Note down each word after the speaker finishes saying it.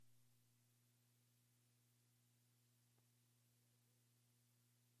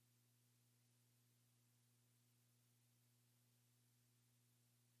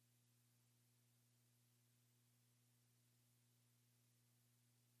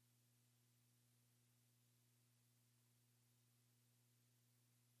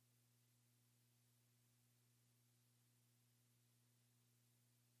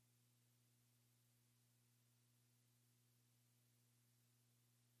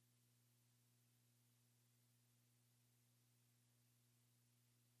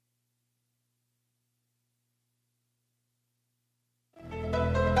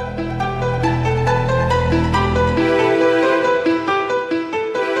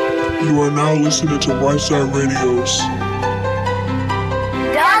You are now listening to Right Side Radio's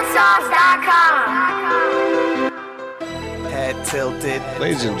Head tilted.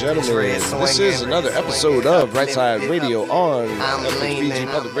 Ladies and gentlemen, this is another episode of Right Side Radio on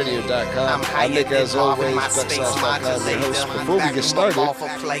FXBGPublicRadio.com. I'm Nick, as always, DuckSauce.com, your host. Before we get started,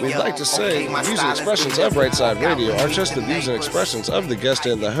 we'd like to say the views and expressions of Right Side Radio are just the views and expressions of the guest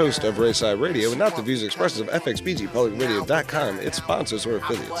and the host of Right Side Radio, and not the views and expressions of FXBGPublicRadio.com, its sponsors or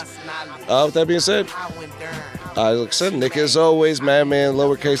affiliates. With that being said, like I said, Nick, as always, Madman,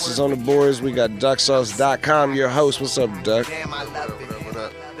 lower cases on the boards. We got DuckSauce.com, your host. What's up, Duck? What up?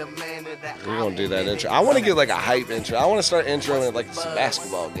 We're going to do that intro. I want to get like a hype intro. I want to start introing it like some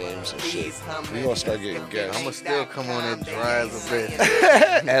basketball games and shit. We're going to start getting guests. I'm going to still come on and dry as a bitch.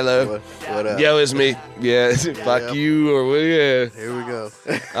 Hello. What up? Yo, it's me. Yeah, fuck you or yeah. Here we go.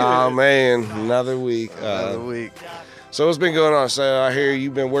 Oh, man. Another week. So what's been going on? So I hear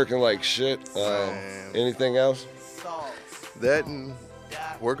you've been working like shit. Anything else? That and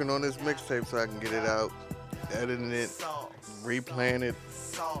working on this mixtape so I can get it out, editing it, replaying it,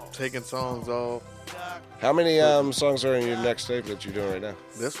 taking songs off. How many songs are in your next tape that you're doing right now?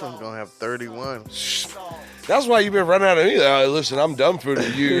 This one's going to have 31. That's why you've been running out of me. Listen, I'm done for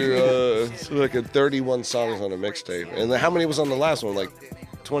the year. So like 31 songs on a mixtape. And then how many was on the last one? Like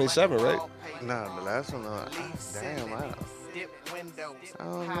 27, right? Nah, the last one, damn, I don't know.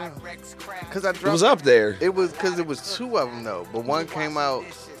 Cause I dropped, it was up there. It was because it was two of them though, but one came out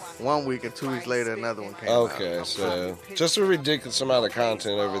 1 week and 2 weeks later another one came out. Okay, so just a ridiculous amount of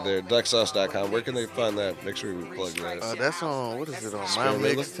content over there. DuckSauce.com. Where can they find that? Make sure we plug that. That's on, what is it on? My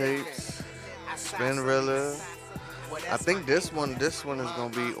Mixtapes, Spinrilla. I think this one is gonna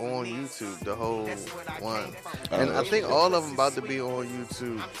be on YouTube, the whole one, and I think all of them about to be on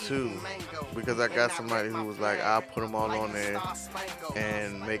YouTube too, because I got somebody who was like, I'll put them all on there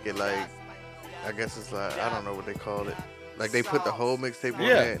and make it like, I guess it's like, I don't know what they call it. Like they put the whole mixtape on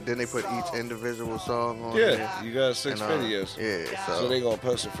there, then they put each individual song on there. Yeah, you got 6 videos. Yeah, so they gonna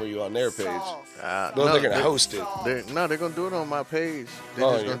post it for you on their page. No, they're gonna host it. They're gonna do it on my page.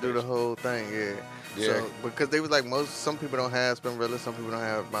 They're just gonna do the whole thing. Yeah. So, because they was like some people don't have Spinrilla, some people don't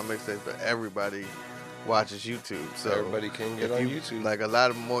have my mixtapes, but everybody watches YouTube. So everybody can get on YouTube. Like a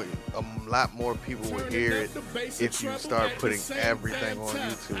lot more people will hear it if you start putting everything on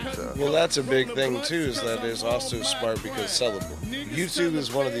YouTube. So. Well, that's a big thing too, is that it's also smart because sellable. YouTube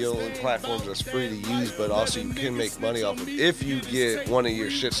is one of the only platforms that's free to use, but also you can make money off of it. If you get one of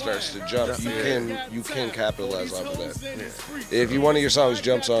your shit starts to jump, you can capitalize off of that. Yeah. If one of your songs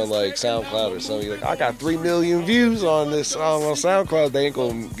jumps on like SoundCloud or something, you're like, I got 3 million views on this song on SoundCloud, they ain't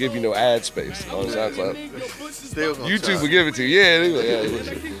gonna give you no ad space on SoundCloud. YouTube will give it to you. Yeah, they like,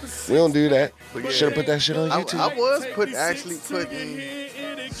 we don't do that. Should have put that shit on YouTube. I was actually putting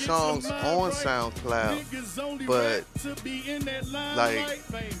songs on SoundCloud, but like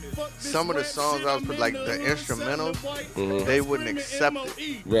some of the songs I was putting, like the instrumentals, they wouldn't accept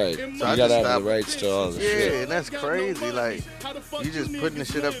it. Right. So you gotta have the rights to all the shit. Yeah, and that's crazy. Like you just putting the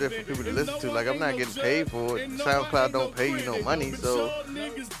shit up there for people to listen to. Like I'm not getting paid for it. SoundCloud don't pay you no money, so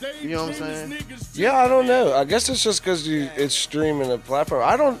you know what I'm saying? Yeah, I don't know. I guess it's just because it's streaming a platform.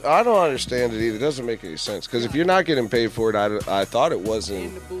 I don't understand it either. It doesn't make any sense. Because if you're not getting paid for it, I thought it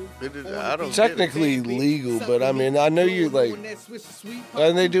wasn't technically legal. But I mean, I know you like,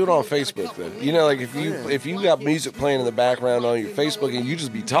 and they do it on Facebook though. You know, like if you got music playing in the background on your Facebook and you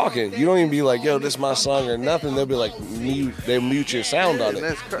just be talking, you don't even be like, yo, this is my song or nothing. They'll be like, they mute your sound on it.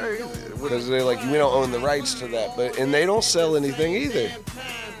 That's crazy. Because they're like, we don't own the rights to that. And they don't sell anything either.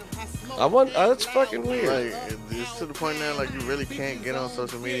 That's fucking weird. Like, it's to the point now, like, you really can't get on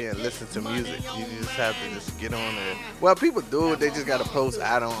social media and listen to music. You just have to just get on there. Well, people do it. They just got to post,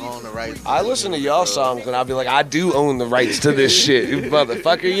 I don't own the rights. I listen to y'all songs, and I'll be like, I do own the rights to this shit.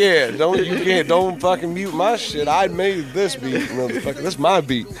 Motherfucker, yeah. Don't fucking mute my shit. I made this beat, motherfucker. That's my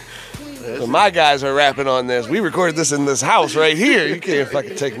beat. So my guys are rapping on this. We recorded this in this house right here. You can't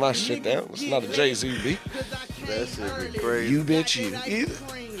fucking take my shit down. It's not a Jay-Z beat. That shit be crazy. You bitch, you either.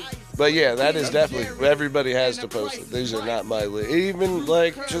 But yeah, that is definitely, everybody has to post it. These are not my list. Even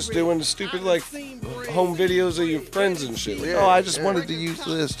like just doing the stupid like home videos of your friends and shit. Like, I just wanted to use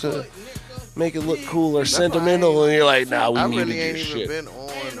this to make it look cool or sentimental, and you're like, nah, we muted your shit. I really ain't even been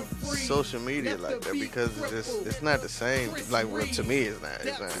on social media like that because it's not the same. Like, well, to me,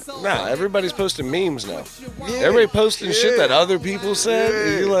 it's not. Nah, everybody's posting memes now. Yeah, everybody posting shit that other people said.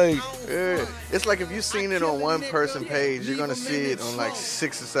 And you're like, it's like if you've seen it on one person page, you're gonna see it on like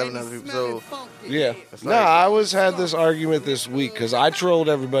 6 or 7 other people. So yeah, I had this argument this week because I trolled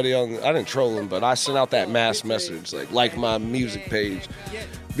everybody on. I didn't troll them, but I sent out that mass message like my music page.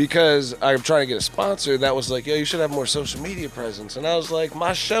 because I'm trying to get a sponsor that was like, yo, you should have more social media presence. And I was like,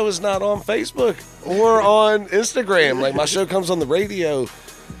 my show is not on Facebook or on Instagram. Like, my show comes on the radio.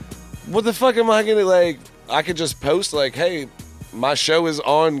 What the fuck am I going to, like, I could just post, like, hey, my show is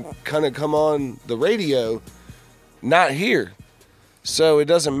on, kind of come on the radio, not here. So it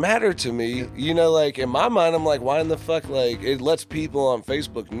doesn't matter to me. You know, like, in my mind, I'm like, why in the fuck, like, it lets people on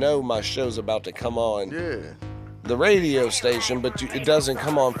Facebook know my show's about to come on the radio station, but it doesn't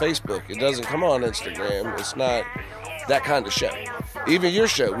come on Facebook. It doesn't come on Instagram. It's not that kind of show. Even your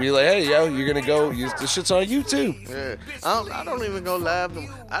show, we like, hey, yo, you're gonna go. This shit's on YouTube. Yeah, I don't even go live.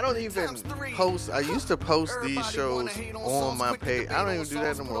 I don't even post. I used to post these shows on my page. I don't even do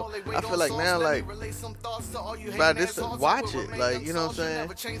that no more. I feel like now, like, by this, watch it. Like, you know what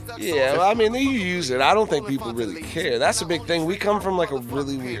I'm saying? Yeah, well, I mean, you use it. I don't think people really care. That's a big thing. We come from like a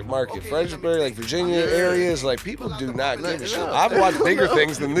really weird market. Fredericksburg, like Virginia areas, like people do not give a shit. I've watched bigger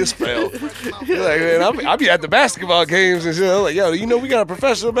things than this, pal. Like, man, I'll be at the basketball games and shit. I'm like, yo, you know we got a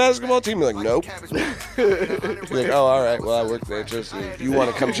professional basketball team? You're like, nope. You're like, oh, all right. Well, I work there. Just if you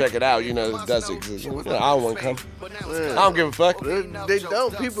want to come check it out, you know, it does exist. I don't want to come. I don't give a fuck. They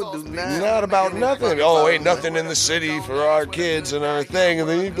don't. People do not. Not about nothing. Oh, ain't nothing in the city for our kids and our thing. And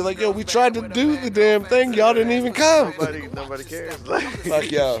then you'd be like, yo, we tried to do the damn thing. Y'all didn't even come. Nobody cares.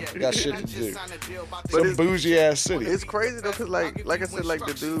 Fuck y'all. Got shit to do. Some bougie ass city. It's crazy though, cause like I said, like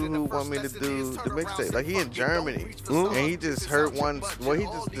the dude who want me to do the mixtape, like he in Germany, and he just heard one. Well, he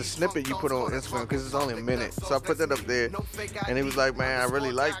just the snippet you put on Instagram, cause it's only a minute. So I put that up there, and he was like, man, I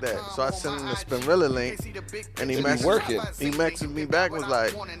really like that. So I sent him the Spinrilla link, and he messaged me back and was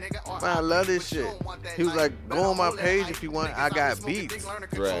like, man, I love this shit. He was like, go on my page if you want. I got beats.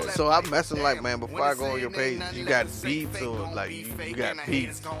 Right. So I messaged him like, man, before I go on your page, you got beats or like you got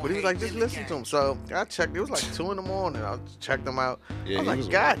beats. But he was like, just listen to him. So I checked. It was like 2 a.m. I checked him out. Yeah, I was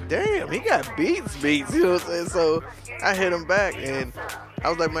like, God damn, he got beats. You know what I'm saying? So I hit him back and I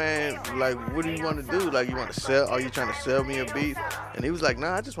was like, man, like, what do you want to do? Like, you want to sell? Are you trying to sell me a beat? And he was like,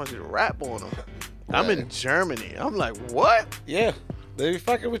 nah, I just want you to rap on them. Right. I'm in Germany. I'm like, what? Yeah, they be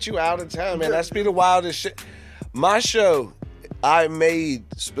fucking with you out of town, man. That's be the wildest shit. My show, I made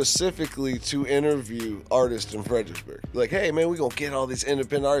specifically to interview artists in Fredericksburg. Like, hey, man, we gonna get all these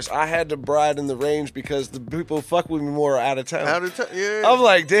independent artists. I had to bride in the range because the people fuck with me more out of town. Yeah. I'm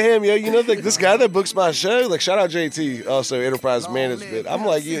like, damn, yo, you know, this guy that books my show, like, shout out JT, also Enterprise Management. I'm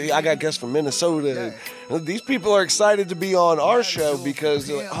like, yeah, I got guests from Minnesota. And these people are excited to be on our show because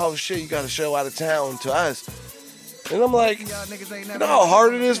they're like, oh, shit, you got a show out of town to us. And I'm like, you know how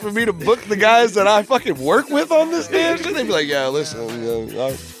hard it is for me to book the guys that I fucking work with on this damn shit? They be like, yeah, listen, you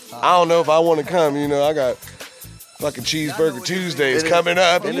know, I don't know if I want to come. You know, I got fucking Cheeseburger Tuesdays coming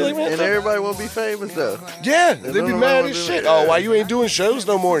up. And everybody will be famous, though. Yeah, they be mad as shit. Oh, why you ain't doing shows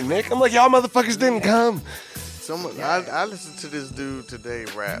no more, Nick? I'm like, y'all motherfuckers didn't come. I listened to this dude today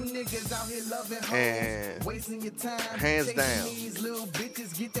rap, and hands down,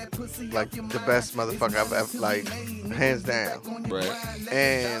 like the best motherfucker I've ever, like, hands down. Right.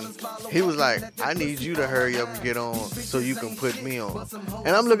 And he was like, I need you to hurry up and get on so you can put me on.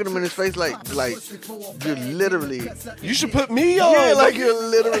 And I'm looking him in his face like you're literally. You should put me on. Yeah, like you're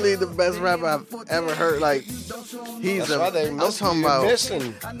literally the best rapper I've ever heard. Like he's I'm talking about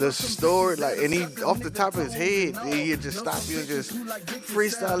the story, like, and he off the top of his head. He'd just stop you and just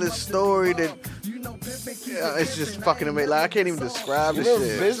freestyle his story that it's just fucking amazing. Like, I can't even describe this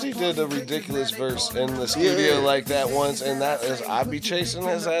shit. Busy did a ridiculous verse in the studio like that once, and that is, I be chasing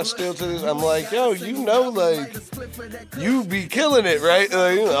his ass still to this. I'm like, yo, you know, like, you be killing it, right?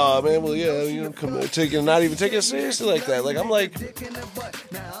 Like, oh man, well, yeah, you know, not even taking it seriously like that. Like, I'm like,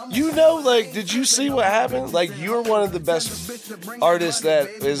 you know, like, did you see what happened? Like, you're one of the best artists that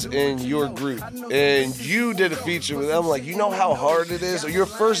is in your group, and you did a feature with them. Like, you know how hard it is? Your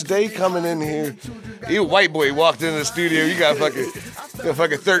first day coming in here, you white boy walked into the studio, you got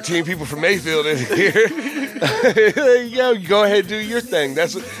fucking 13 people from Mayfield in here. Yo, you go ahead and do your thing.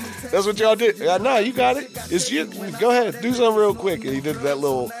 That's what y'all did. No, you got it. It's you. Go ahead, do something real quick. And he did that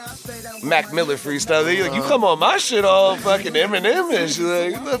little Mac Miller freestyle. Like, you come on my shit all fucking Eminem-ish.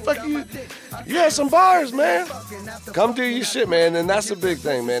 Like, what the fuck you had some bars, man. Come do your shit, man. And that's the big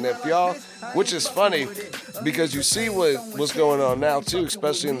thing, man. If y'all, which is funny, because you see what's going on now too,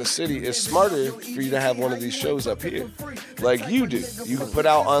 especially in the city. It's smarter for you to have one of these shows up here, like you do. You can put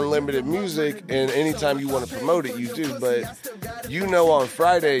out unlimited music, and anytime you want to promote it, you do. But you know, on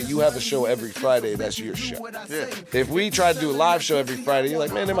Friday, you have a show every Friday. That's your show. Yeah. If we try to do a live show every Friday, you're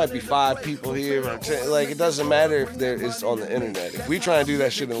like, man, there might be 5 people here. Or 10. Like, it doesn't matter if it's on the internet. If we try and do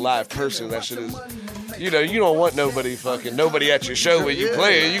that shit in live person, that shit is, You know, you don't want nobody at your show when you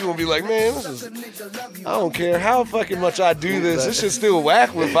play it. You're going to be like, man, I don't care how fucking much I do this. This shit's still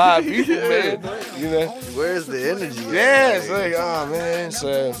whack with 5 people, man. You know? Where's the energy? Yeah, it's like, oh, man.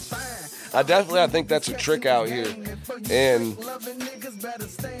 So, I think that's a trick out here. And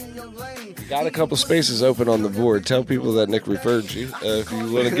got a couple spaces open on the board. Tell people that Nick referred you. If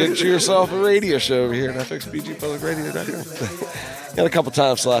you want to get yourself a radio show over here at FXBGPublicRadio.com. Got a couple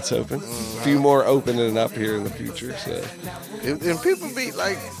time slots open. A few more opening up here in the future. So, and people be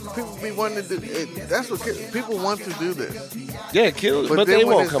wanting to do it. That's what people want to do this. Yeah, but they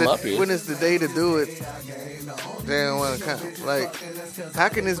won't come up here. When it's the day to do it, they don't want to come. Like, how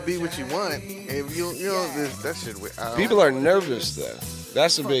can this be what you want if you know that shit? People are nervous though.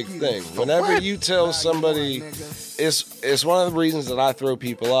 That's a big thing. Whenever you tell somebody, it's one of the reasons that I throw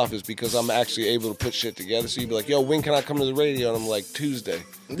people off is because I'm actually able to put shit together. So you'd be like, yo, when can I come to the radio? And I'm like, Tuesday.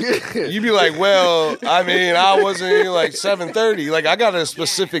 You'd be like, well, I mean, I wasn't here like 7:30. Like, I got a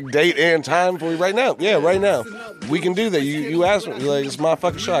specific date and time for you right now. Yeah, right now. We can do that. You asked me. Like, it's my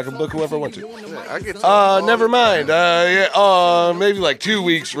fucking show. I can book whoever I want to. Never mind. Maybe like 2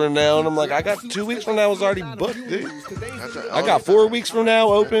 weeks from now. And I'm like, I got 2 weeks from now was already booked, dude. I got 4 weeks from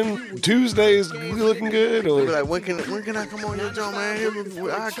now open. Tuesday is looking good. Or like, when can I come on your joint,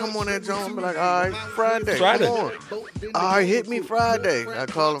 man? I come on that joint. Be like, all right, Friday. Come on. All right, hit me Friday. I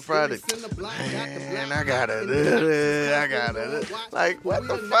call him Friday. Man, I got it. Like, what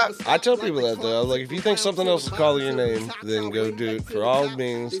the fuck? I tell people that though. Like, if you think something else is calling your name, then go do it. For all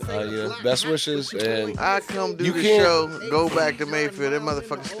means, best wishes. And I come do the show, go back to Mayfield. That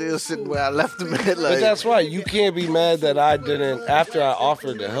motherfucker still sitting where I left him at. Like, but that's right. You can't be mad that I didn't, after I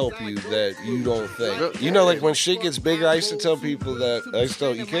offered to help you, that you don't think. You know, like when shit gets bigger, I used to tell people that, I used to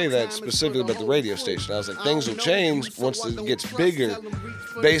tell EK that specifically about the radio station. I was like, things will change once it gets bigger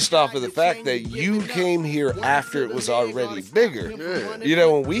based off of the fact that you came here after it was already bigger. You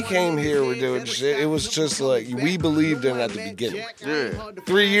know, when we came here, we're doing shit, it was just like, we believed in it at the beginning.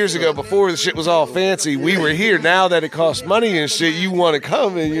 3 years ago, before the shit was all fancy, we were here. Now that it costs money and shit, you want to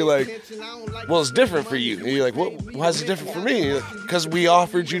come and you're like, well, it's different for you. And you're like, why is it different for me? Because we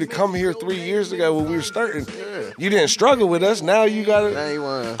offered you to come here 3 years ago when we were starting. You didn't struggle with us. Now you got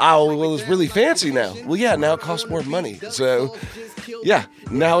to. Oh, well, it's really fancy now. Well, yeah, now it costs more money. So, yeah,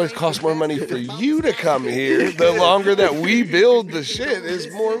 now it costs more money for you to come here. The longer that we build the shit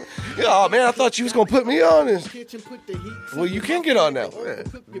is more. Oh, man, I thought you was going to put me on this. Well, you can get on now. You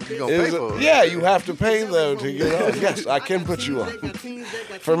gonna pay for it. Yeah, you have to pay, though, to get on. Yes, I can put you on.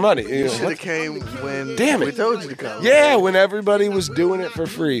 For money. You should have came when we told you to come. Yeah, when everybody was doing it for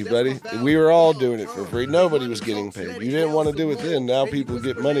free, buddy. We were all doing it for free. Nobody was getting paid. You didn't want to do it then. Now people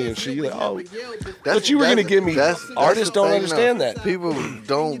get money and shit. You're like, oh, but you were going to give me. Artists don't understand that. People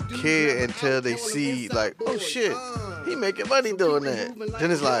don't care until they see, like, oh, shit, he making money doing that. Then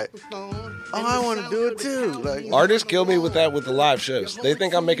it's like, oh, I want to do it too. Like, artists kill me with that with the live shows. They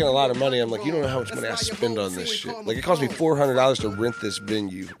think I'm making a lot of money. I'm like, you don't know how much money I spend on this shit. Like, it cost me $400 to rent this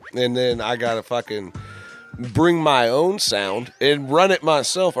venue. And then I got to fucking bring my own sound and run it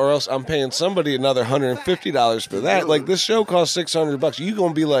myself, or else I'm paying somebody another $150 for that. Like, this show costs $600. You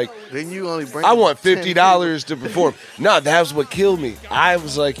gonna be like, then you only bring, I want $50 to perform. No, that was what killed me. I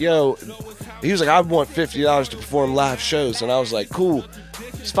was like, yo, he was like, I want $50 to perform live shows, and I was like, cool.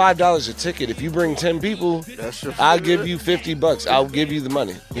 It's $5 a ticket. If you bring 10 people, I'll give you $50. I'll give you the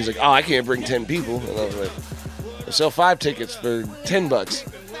money. He's like, oh, I can't bring 10 people. And I was like, I'll sell 5 tickets for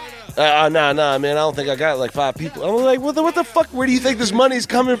 $10. Nah, man, I don't think I got like 5 people. I'm like, what the fuck? Where do you think this money's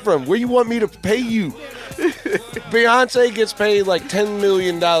coming from? Where you want me to pay you? Beyonce gets paid like $10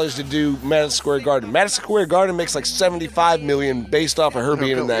 million to do Madison Square Garden. Madison Square Garden makes like $75 million based off of her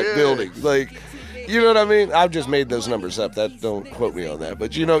being in that building. Like, you know what I mean? I've just made those numbers up. Don't quote me on that.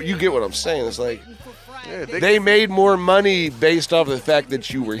 But you know, you get what I'm saying. It's like, they made more money based off of the fact that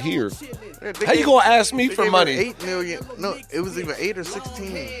you were here. How you gonna ask me for money? 8 million. No, it was either 8 or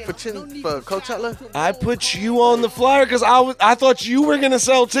 16 for Coachella. I put you on the flyer because I thought you were gonna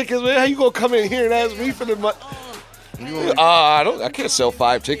sell tickets. Man, how you gonna come in here and ask me for the money? I can't sell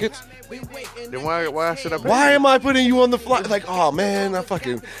 5 tickets. Then why should I pay Why you? am I putting you on the flyer? Like, oh man, I'm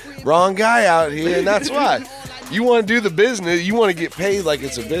fucking wrong guy out here, and that's why. You want to do the business, you want to get paid like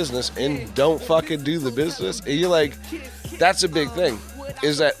it's a business, and don't fucking do the business. And you're like, that's a big thing.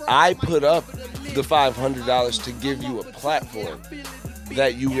 Is that I put up the $500 to give you a platform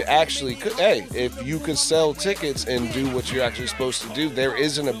that you actually could. Hey, if you could sell tickets and do what you're actually supposed to do, there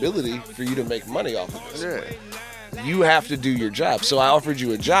is an ability for you to make money off of this. Yeah. You have to do your job. So I offered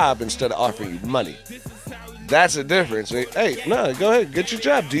you a job instead of offering you money. That's the difference. Hey, no, go ahead, get your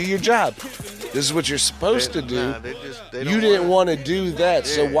job, do your job. This is what you're supposed to do. Nah, they You didn't want to do that,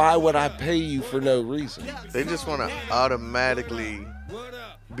 so why would I pay you for no reason? They just want to automatically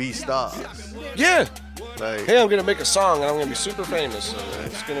be stars. Yeah. Like, hey, I'm going to make a song and I'm going to be super famous. And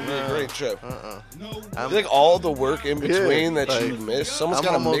it's going to be a great show. Like all the work in between that you missed, someone's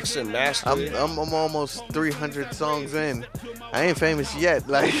got to mix and master it. I'm almost 300 songs in. I ain't famous yet.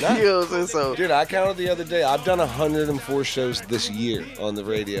 Like, you know what I'm saying? So, dude, I counted the other day. I've done 104 shows this year on the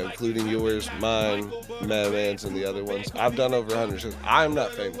radio, including yours, mine, Madman's, and the other ones. I've done over 100 shows. I'm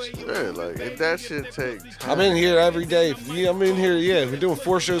not famous. Yeah, like, if that shit takes time. I'm in here every day. I'm in here, we're doing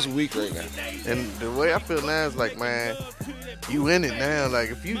 4 shows a week right now. And the way I feel now is like, man, you in it now. Like,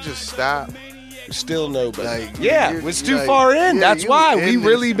 if you just stop. Still nobody. Like, it's too far in. That's why we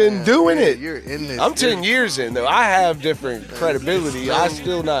really been doing it. You're in this. I'm 10 years in, though. I have different credibility. I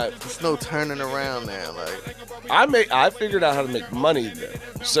still not. It's no turning around now. Like, I figured out how to make money,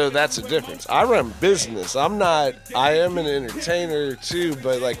 though. So that's a difference. I run business. I am an entertainer, too,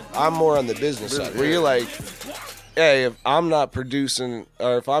 but, like, I'm more on the business side. Where you're like, hey, if I'm not producing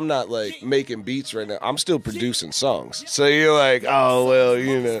or if I'm not like making beats right now, I'm still producing songs. So you're like, oh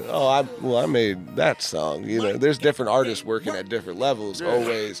well, I made that song. There's different artists working at different levels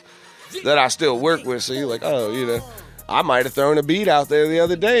always that I still work with. So you're like, oh, I might have thrown a beat out there the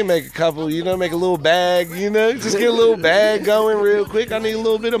other day, make a couple, make a little bag, just get a little bag going real quick. I need a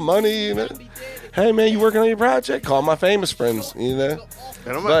little bit of money, Hey man, you working on your project? Call my famous friends, And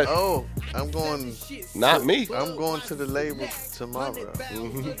I'm like, I'm going. Not me. I'm going to the label tomorrow,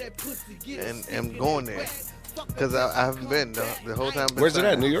 and I'm going there because I haven't been the whole time. Where's it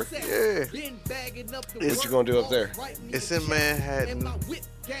at? New York? Yeah. What you gonna do up there? It's in Manhattan.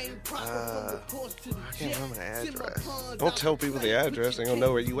 I can't remember the address. Don't tell people the address. They gonna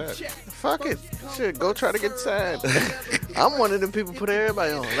know where you at. Fuck it. Shit, go try to get signed. I'm one of them people put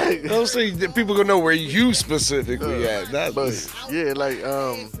everybody on. Like, don't say that people gonna know where you specifically at.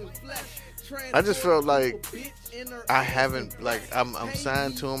 I just felt like I haven't, like, I'm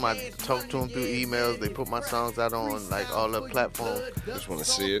signed to them. I talk to them through emails. They put my songs out on, like, all the platforms. Just want to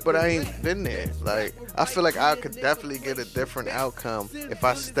see it. But I ain't been there. Like, I feel like I could definitely get a different outcome if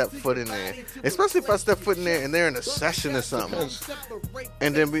I step foot in there. Especially if I step foot in there and they're in a session or something.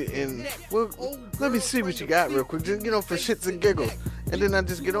 And then let me see what you got real quick. Just, for shits and giggles. And then I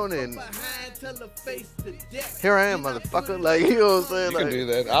just get on there and here I am, motherfucker. Like, you know what I'm saying? You can do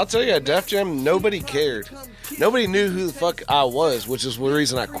that. I'll tell you, at Def Jam, nobody cared. Nobody knew who the fuck I was, which is the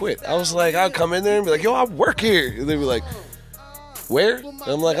reason I quit. I was like, I'd come in there and be like, yo, I work here. And they'd be like, where? And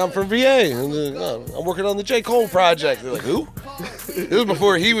I'm like, I'm from VA. And they're like, oh, I'm working on the J. Cole project. They're like, who? It was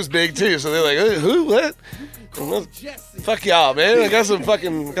before he was big, too. So they're like, who? What? Fuck y'all, man. I got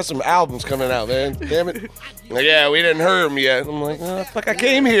some albums coming out, man. Damn it. Like, yeah, we didn't hear them yet. I'm like, fuck, I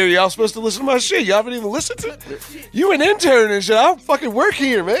came here. Y'all supposed to listen to my shit. Y'all haven't even listened to it? You an intern and shit. I don't fucking work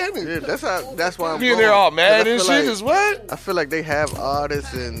here, man. Yeah, that's why I'm being there all mad and shit. Is what? I feel like they have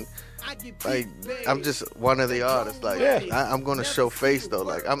artists and like I'm just one of the artists. Like, I'm gonna show face though.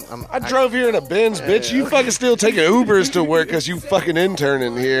 Like I drove here in a Benz, bitch. You fucking still taking Ubers to work because you fucking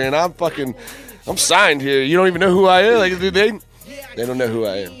interning here, and I'm signed here. You don't even know who I am. Like, they don't know who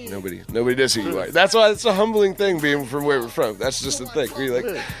I am. Nobody does who you are. That's why it's a humbling thing being from where we're from. That's just the thing. We're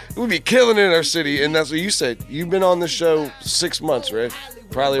like, we'd be killing it in our city, and that's what you said. You've been on the show 6 months, right?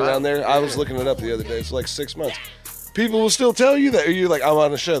 Probably around there. I was looking it up the other day. It's like 6 months. People will still tell you that. You're like, I'm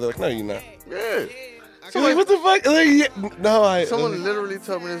on the show. They're like, no, you're not. Yeah. So like, what the fuck? Like, no, Someone literally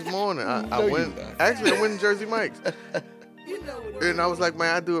told me this morning. I went to Jersey Mike's. And I was like,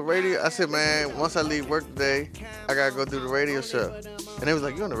 man, I do a radio. I said, man, once I leave work today, I gotta go do the radio show. And they was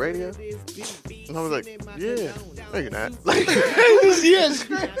like, you on the radio? And I was like, yeah. No, you're not. Like, yes.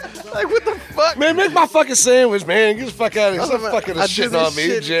 Like, what the fuck? Man, make my fucking sandwich, man. Get the fuck out of here. Stop fucking shitting on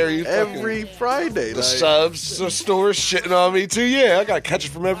me, Jerry. Every Friday. The subs, the stores shitting on me, too. Yeah, I gotta catch it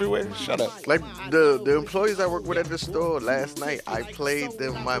from everywhere. Shut up. Like, the employees I work with at the store, last night, I played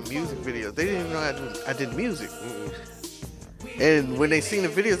them my music videos. They didn't even know I did music. And when they seen the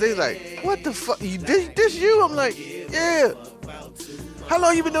videos, they was like, what the fuck? This you? I'm like, yeah. How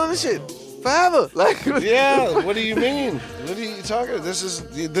long you been doing this shit? Forever. Like, yeah, what do you mean? What are you talking? This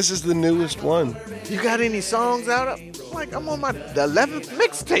is the newest one. You got any songs out? Like, I'm on the 11th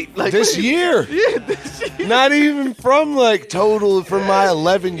mixtape. Like, this year. Yeah, this year. Not even from from my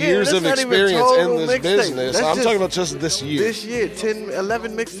 11 years of experience in this business. I'm talking about just this year. This year,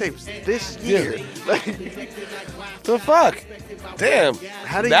 11 mixtapes. This year. Yeah. Like, the fuck? Damn.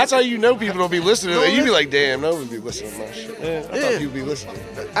 That's how you know people don't be listening to it. You be like, damn, nobody be listening to my shit. I thought people be listening.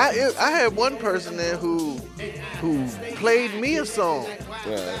 I had one person there who played me a song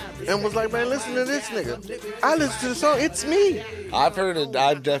and was like, man, listen to this nigga. I listen to the song. It's me. I've heard it.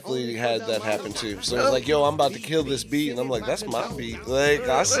 I've definitely had that happen too. So it's like, yo, I'm about to kill this beat, and I'm like, that's my beat. Like,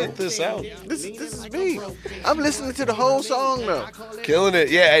 I sent this out. This is me. I'm listening to the whole song now. Killing it.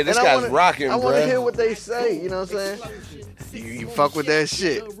 Yeah, hey, this guy's rocking, bro. I want to hear what they say. You know what I'm saying? You fuck with that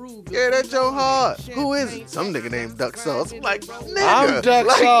shit. Yeah, that Joe Hard. Who is it? Some nigga named Duck Sauce. I'm like, nigga. I'm Duck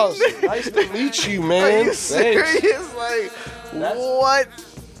Sauce. Nice to meet you, man. Are you serious? Like, what?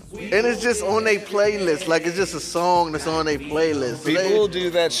 And it's just on their playlist. Like, it's just a song that's on their playlist. People do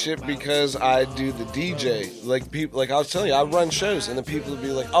that shit because I do the DJ. Like, people, like I was telling you, I run shows, and then people would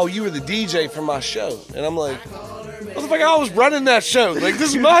be like, oh, you were the DJ for my show. And I'm like, motherfucker, I was running that show. Like,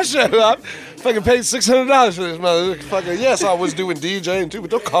 this is my show. I'm fucking paid $600 for this motherfucker. Yes, I was doing DJing too, but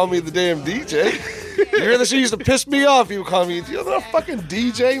don't call me the damn DJ. You hear this shit used to piss me off. You would call me, you're not a fucking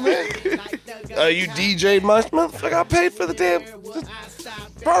DJ, man. You DJ'd my motherfucker. I paid for the damn,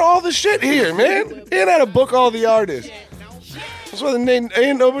 brought all the shit here, man. And I had to book all the artists. That's why the name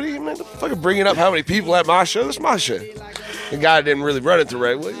ain't nobody, man. Fucking bringing up how many people at my show. That's my show. The guy didn't really run it the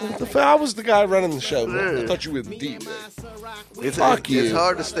right way. I was the guy running the show, man. I thought you were the DJ. It's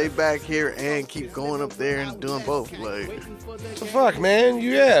hard to stay back here and keep going up there and doing both. Like, what the fuck, man?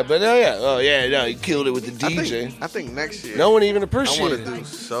 No, you killed it with the DJ. I think next year. No one even appreciates it. I want to do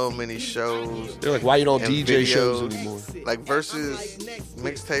so many shows. They're like, why you don't DJ videos, shows anymore? Like versus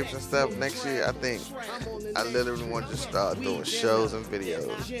mixtapes and stuff next year. I think I literally want to just start doing shows and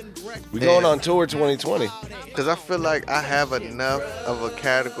videos. We going on tour 2020. Because I feel like I have enough of a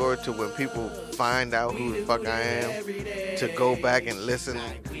category to when people find out who the fuck I am to go back and listen.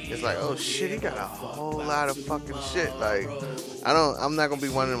 It's like, oh shit, he got a whole lot of fucking shit. Like, I'm not gonna be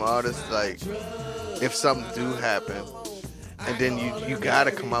one of them artists, like, if something do happen and then you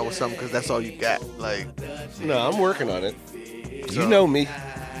gotta come out with something because that's all you got. Like, no, I'm working on it. You know me.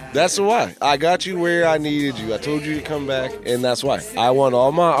 That's why. I got you where I needed you. I told you to come back, and that's why. I want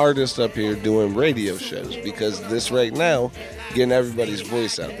all my artists up here doing radio shows because this right now, getting everybody's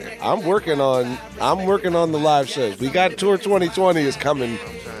voice out there. I'm working on the live shows. We got Tour 2020 is coming.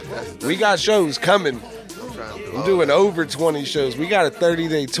 We got shows coming. I'm doing over 20 shows. We got a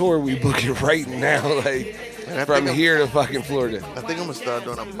 30-day tour we booking right now, like from here to fucking Florida. I think I'm gonna start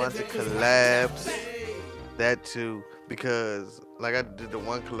doing a bunch of collabs. That too, because like I did the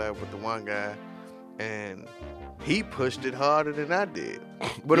one collab with the one guy, and he pushed it harder than I did.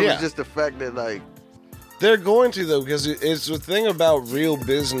 But it was just the fact that, like, they're going to, though, because it's the thing about real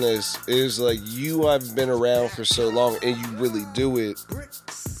business is, like, you have been around for so long and you really do it.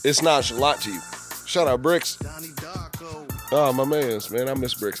 It's nonchalant to you. Shout out Bricks. Oh, my mans, man. I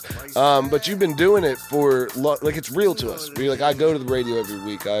miss Bricks. But you've been doing it for, like, it's real to us. Like, I go to the radio every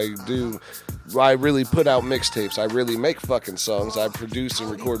week. I really put out mixtapes. I really make fucking songs. I produce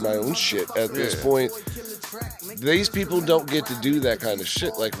and record my own shit at this point. These people don't get to do that kind of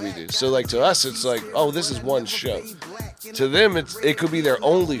shit like we do. So, like, to us, it's like, oh, this is one show. To them, it could be their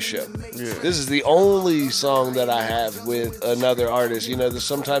only show. Yeah. This is the only song that I have with another artist. You know,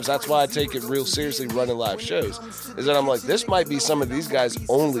 sometimes that's why I take it real seriously running live shows. Is that I'm like, this might be some of these guys'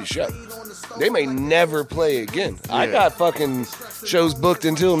 only show. They may never play again. Yeah. I got fucking shows booked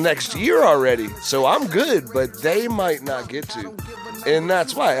until next year already. So I'm good, but they might not get to. And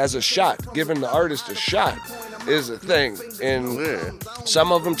that's why, as a shot, giving the artist a shot is a thing. And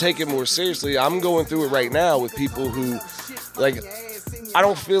some of them take it more seriously. I'm going through it right now with people who, like, I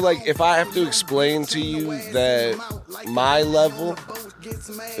don't feel like if I have to explain to you that my level,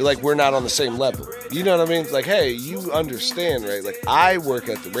 like, we're not on the same level. You know what I mean? Like, hey, you understand, right? Like, I work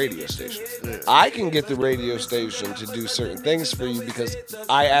at the radio station. I can get the radio station to do certain things for you because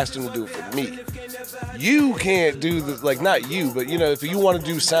I asked them to do it for me. You can't do the, like, not you, but, you know, if you want to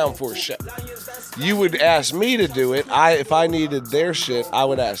do sound for a show, you would ask me to do it. If I needed their shit, I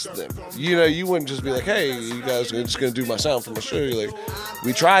would ask them. You know, you wouldn't just be like, hey, you guys are just going to do my sound for my show. You're like,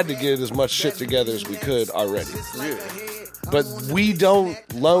 we tried to get as much shit together as we could already. But we don't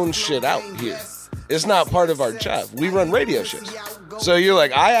loan shit out here. It's not part of our job. We run radio shows. So you're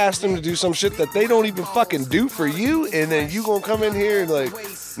like, I asked them to do some shit that they don't even fucking do for you, and then you gonna come in here and, like,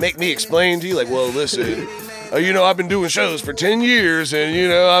 make me explain to you, like, well, listen, you know, I've been doing shows for 10 years, and, you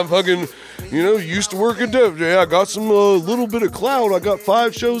know, I'm fucking, you know, used to work at Dev Day. I got some little bit of clout. I got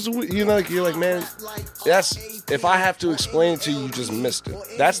 5 shows a week. You know, you're like, man, that's, if I have to explain it to you, you just missed it.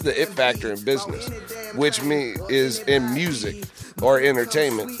 That's the it factor in business. which is in music or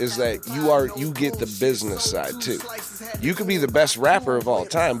entertainment, is that you get the business side too. You could be the best rapper of all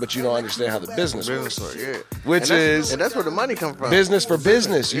time, but you don't understand how the business works. And that's where the money comes from. Business for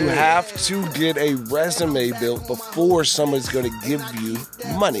business. You have to get a resume built before somebody's going to give you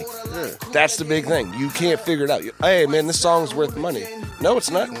money. Yeah. That's the big thing. You can't figure it out. Hey, man, this song's worth money. No,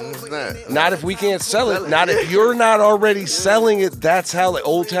 it's not. It's not. Not if we can't sell it. Not if you're not already selling it. That's how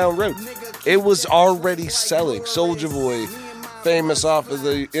Old Town Road. It was already selling. Soulja Boy, famous off of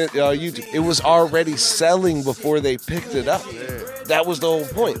the YouTube. It was already selling before they picked it up. Yeah. That was the whole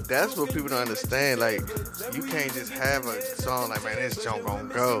point. That's what people don't understand. Like, you can't just have a song like, man, this junk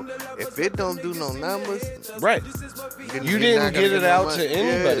gonna go. If it don't do no numbers, right? You didn't get it out to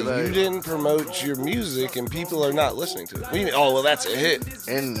anybody. Yeah, you didn't promote your music, and people are not listening to it. Oh, well, that's a hit.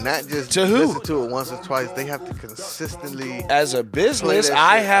 And not just to who? Listen to it once or twice. They have to consistently. As a business,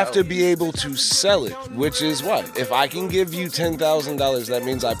 I have to be able to sell it, which is what? If I can give you $10,000, that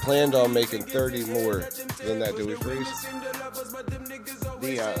means I planned on making 30 more than that. Did we freeze?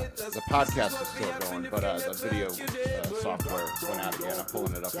 The podcast is still going, but the video software went out again. I'm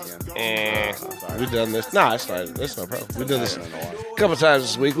pulling it up again. We've done this. No, it's fine. That's no problem. We've done this a couple times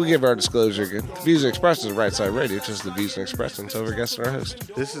this week. We give our disclosure again. The Views and Expressions is Right Side Radio, just the Views and Expressions over guest and our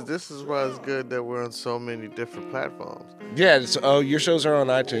host. This is why it's good that we're on so many different platforms. Yeah. Your shows are on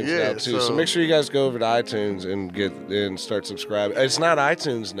iTunes now too. So make sure you guys go over to iTunes and start subscribing. It's not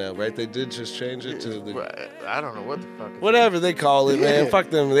iTunes now, right? They did just change it to the. I don't know what the fuck. Whatever they call it, man. Fuck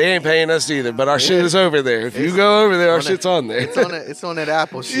them. They ain't paying us either. But our shit is over there. If you go over there, our shit's on there. It's on that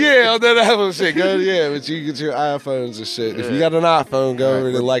Apple shit. Yeah, on that Apple shit. Go, but you get your iPhones and shit. If you got an iPhone, go over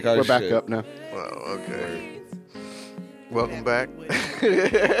and like our shit. We're back up now. Well, okay. Welcome back.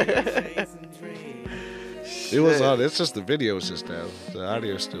 It was on. It's just the video was just down. The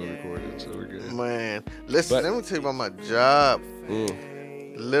audio's still recorded, so we're good. Man, listen. Let me tell you about my job.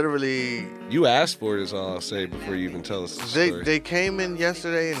 Literally, you asked for it is all I'll say before you even tell us the story. They came in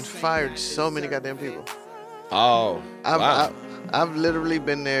yesterday and fired so many goddamn people. Oh, wow. I've literally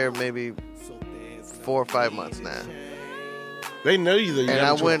been there maybe 4 or 5 months now. They know you. That you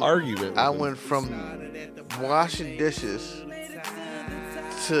got into an argument. I went from washing dishes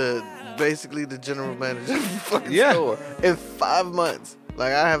to basically the general manager of the fucking store in 5 months.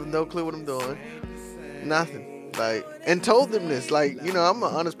 Like, I have no clue what I'm doing. Nothing. Like, and told them this. Like, you know, I'm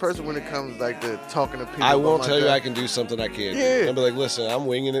an honest person when it comes like to talking to people. I won't tell you I can do something I can't do. I'll be like, listen, I'm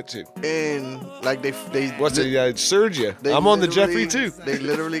winging it too. And like they what's it? Sergio. I'm on the Jeffrey too. They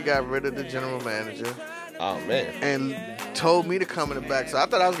literally got rid of the general manager. Oh man. And told me to come in the back. So I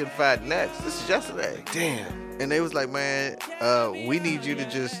thought I was getting fired next. This is yesterday. Damn. And they was like, man, we need you to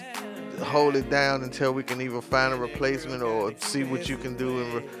just hold it down until we can either find a replacement or see what you can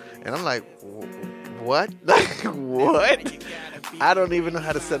do. And I'm like, what? Like, what? I don't even know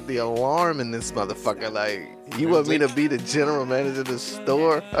how to set the alarm in this motherfucker. Like, you want me to be the general manager of the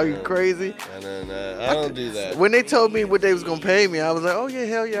store? Are you crazy? No. I don't do that. When they told me what they was going to pay me, I was like, oh, yeah,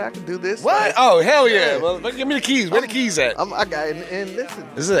 hell yeah, I can do this. What? Like, oh, hell yeah. Well, give me the keys. Where the keys at? I got it. And listen.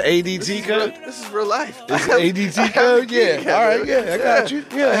 This is an ADT code? This is real life. This is an ADT code? Yeah. All right, yeah, I got you.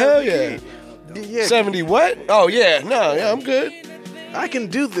 Yeah, hell yeah. 70 what? Oh, yeah. No, yeah, I'm good. I can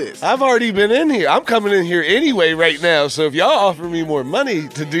do this. I've already been in here. I'm coming in here anyway right now. So if y'all offer me more money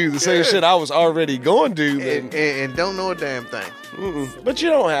to do the same shit I was already going to do, then... And don't know a damn thing. But you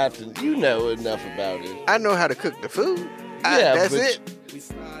don't have to. You know enough about it. I know how to cook the food. That's it.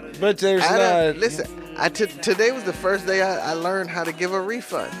 But there's not... Listen, today was the first day I learned how to give a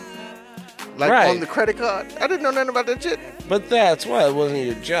refund. Like on the credit card. I didn't know nothing about that shit. But that's why it wasn't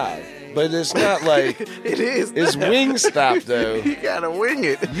your job. But it's not like it is. It's Wingstop though. You gotta wing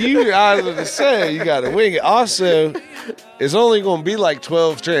it. I was gonna say you gotta wing it. Also, it's only gonna be like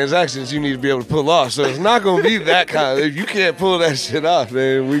 12 transactions you need to be able to pull off. So it's not gonna be that kind of. If you can't pull that shit off,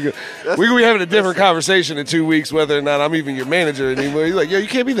 man, we gonna be having a different conversation in 2 weeks whether or not I'm even your manager anymore. You're like, yo, you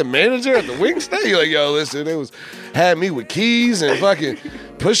can't be the manager at the Wingstop. You're like, yo, listen, had me with keys and fucking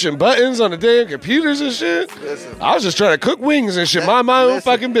pushing buttons on the damn computers and shit. Listen, I was just trying to cook wings and shit. Mind my own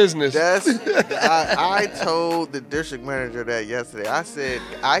fucking business. I told the district manager that yesterday. I said,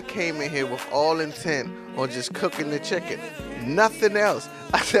 I came in here with all intent on just cooking the chicken. Nothing else.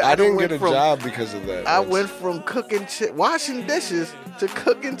 I said, I didn't get a job because of that. I went from washing dishes to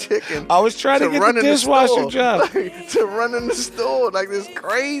cooking chicken. I was trying to get the dishwasher job. To running the store. Like, this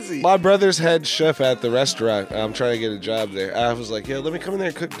crazy. My brother's head chef at the restaurant. I'm trying to get a job there. I was like, yeah, let me come in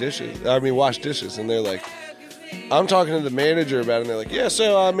there and wash dishes. And they're like, I'm talking to the manager about it, and they're like, yeah,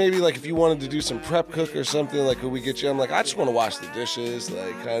 so maybe like if you wanted to do some prep cook or something, like could we get you? I'm like, I just want to wash the dishes,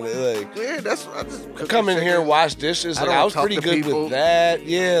 like kind of like. Yeah, that's I just come in here and wash dishes. Like I was pretty good people. with that.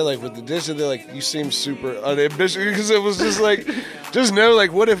 Yeah, like with the dishes, they're like, you seem super unambitious because it was just like, just know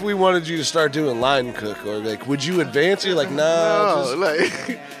like, what if we wanted you to start doing line cook or like, would you advance? You're like, no,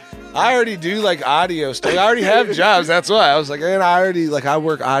 like. I already do like audio stuff. I already have jobs. That's why I was like, man, I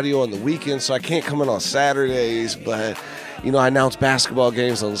work audio on the weekends, so I can't come in on Saturdays. But you know, I announce basketball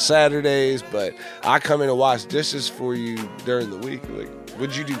games on Saturdays. But I come in and wash dishes for you during the week. Like,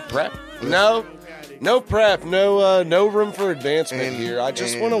 would you do prep? No prep. No room for advancement here. I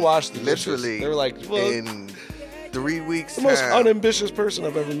just want to wash the dishes. They were like, well, in 3 weeks. The most unambitious person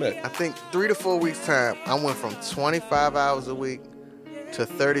I've ever met. I think 3 to 4 weeks time, I went from 25 hours a week to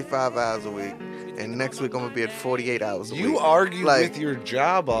 35 hours a week, and next week I'm gonna be at 48 hours a week. You argue with your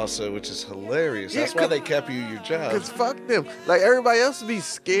job also, which is hilarious. That's why they kept you your job. Cause fuck them. Like everybody else be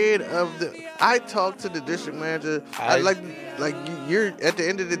scared of the. I talk to the district manager. I like you're at the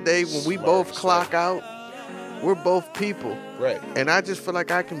end of the day when we both clock out, we're both people, right? And I just feel like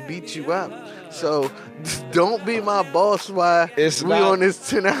I can beat you up. So don't be my boss while we on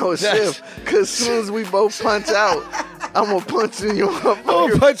this 10-hour shift. Cause as soon as we both punch out, I'm gonna punch in your motherfucker. I'm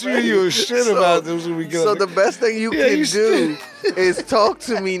gonna punch you in your shit about this when we get So the best thing you can do is talk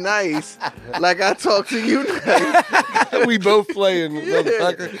to me nice, like I talk to you nice. We both playing,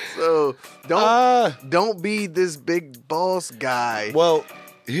 motherfucker. So don't be this big boss guy. Well,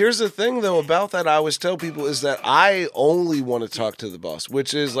 here's the thing, though, about that I always tell people is that I only want to talk to the boss,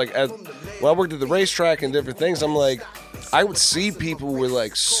 which is like, when I worked at the racetrack and different things, I'm like, I would see people were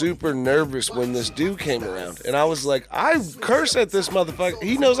like super nervous when this dude came around. And I was like, I curse at this motherfucker.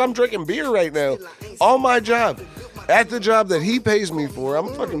 He knows I'm drinking beer right now on my job, at the job that he pays me for.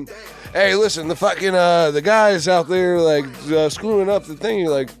 I'm fucking, hey, listen, the fucking, the guys out there like screwing up the thing. You're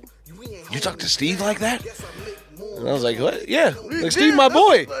like, you talk to Steve like that? And I was like, what? Yeah, like Steve, my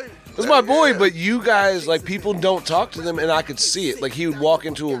boy. That's my boy, but you guys, like, people don't talk to them, and I could see it. Like, he would walk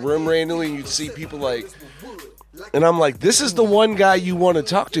into a room randomly, and you'd see people, like, and I'm like, this is the one guy you want to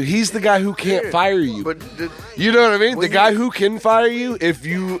talk to. He's the guy who can't fire you. But you know what I mean? The guy who can fire you,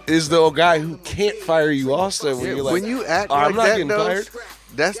 is the guy who can't fire you also. When you're like, when you act I'm like not that, getting fired.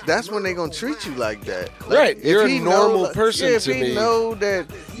 That's when they gonna treat you like that. Like, right, you're a normal person to me. If he know that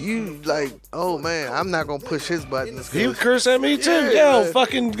you like, oh man, I'm not gonna push his buttons. He would curse at me too. Yo,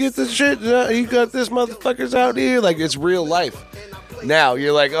 fucking get this shit. You got this motherfuckers out here. Like, it's real life. Now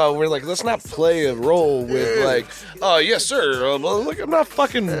you're like, oh, we're like, let's not play a role with like, oh yes sir. Look, I'm not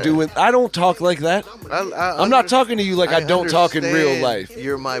fucking doing. I don't talk like that. I'm not talking to you like I don't talk in real life.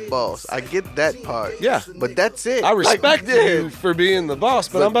 You're my boss. I get that part. Yeah, but that's it. I respect you for being the boss,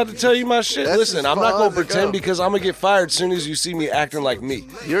 but I'm about to tell you my shit. Listen, I'm not gonna pretend because I'm gonna get fired as soon as you see me acting like me.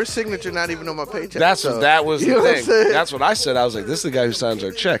 Your signature not even on my paycheck. That was the thing. That's what I said. I was like, this is the guy who signs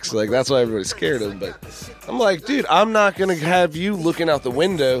our checks. Like, that's why everybody's scared of him. But I'm like, dude, I'm not gonna have you looking out the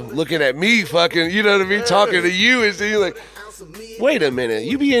window, looking at me, fucking, you know what I mean, talking to you, and you're like, wait a minute,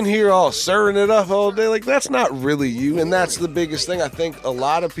 you be in here all stirring it up all day. Like, that's not really you. And that's the biggest thing. I think a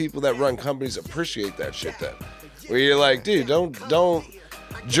lot of people that run companies appreciate that shit, then, where you're like, dude, don't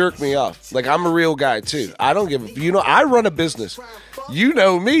jerk me off. Like, I'm a real guy too. I don't give a, you know, I run a business. You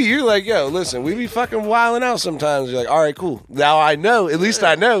know me. You're like, yo, listen, we be fucking wilding out sometimes. You're like, all right, cool. Now I know, at least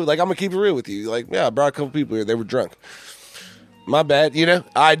I know, like, I'm gonna keep it real with you. Like, yeah, I brought a couple people here. They were drunk. My bad. You know,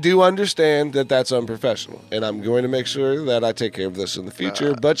 I do understand that that's unprofessional, and I'm going to make sure that I take care of this in the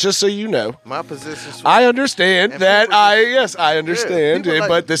future. But just so you know, my position. I understand that. I understand. Yeah,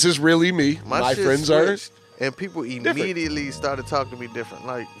 but this is really me. My friends are. And people immediately started talking to me different.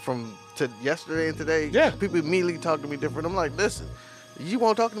 Like, from yesterday and today, people immediately talk to me different. I'm like, listen, you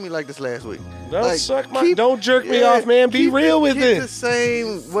won't talk to me like this last week. Don't jerk me off, man. Be real with it. Keep the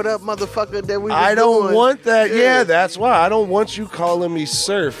same what up, motherfucker, that we I don't want that. Yeah, that's why. I don't want you calling me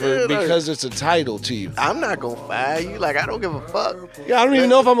sir because it's a title to you. I'm not going to fire you. Like, I don't give a fuck. Yeah, I don't even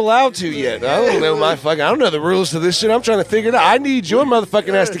know if I'm allowed to yet. I don't know I don't know the rules to this shit. I'm trying to figure it out. I need your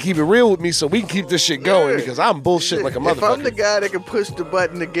motherfucking ass to keep it real with me so we can keep this shit going because I'm bullshit like a motherfucker. If I'm the guy that can push the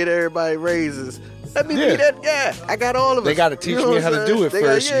button to get everybody raises, let me be that guy. I got all of it. They got to teach me how to do it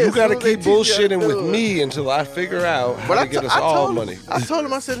first. You got to keep bullshitting with me until I figure out how to get us all money. I told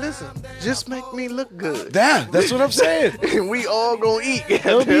him, I said, listen, just make me look good. Yeah, that's what I'm saying. And we all gonna eat.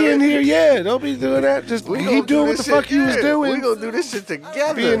 Don't be in here, don't be doing that. Just keep doing what the fuck you was doing. We gonna do this shit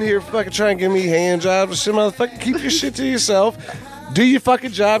together. Be in here fucking trying to give me hand jobs and shit, motherfucker. Keep your shit to yourself. Do your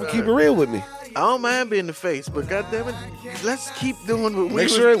fucking job and keep it real with me. I don't mind being the face, but goddammit, let's keep doing what we Make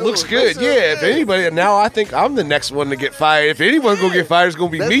sure it looks good. Yeah, if anybody, now I think I'm the next one to get fired. If anyone's going to get fired, it's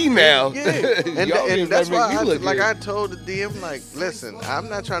going to be me now. Yeah. and that's why I told the DM, like, listen, I'm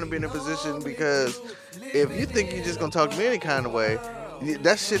not trying to be in a position because if you think you're just going to talk to me any kind of way,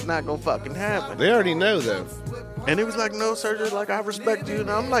 that shit not going to fucking happen. They already know, though. And he was like, no, Sergio, like, I respect you. And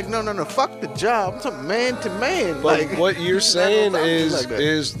I'm like, no, fuck the job. I'm talking man to man. But like, what you're saying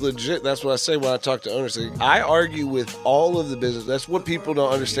is legit. That's what I say when I talk to owners. I argue with all of the business. That's what people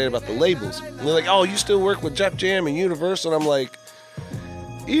don't understand about the labels. And they're like, oh, you still work with Def Jam and Universal? And I'm like,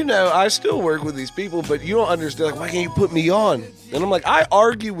 I still work with these people, but you don't understand. Like, why can't you put me on? And I'm like, I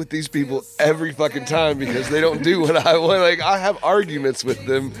argue with these people every fucking time because they don't do what I want. Like, I have arguments with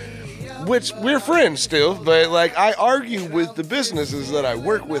them, which we're friends still, but like I argue with the businesses that I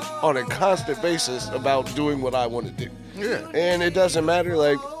work with on a constant basis about doing what I want to do. Yeah. And it doesn't matter.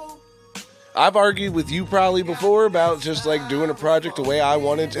 Like, I've argued with you probably before about just like doing a project the way I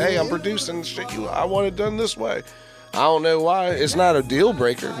wanted to. Hey, I'm producing shit I want it done this way. I don't know why. It's not a deal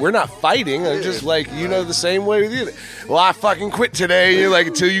breaker. We're not fighting. I'm just like, the same way with you. Well, I fucking quit today. You're like,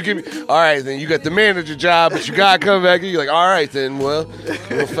 until you give me, all right, then you got the manager job, but you got to come back. You're like, all right, then, well,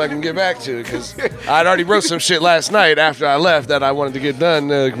 we'll fucking get back to it. Because I'd already wrote some shit last night after I left that I wanted to get done.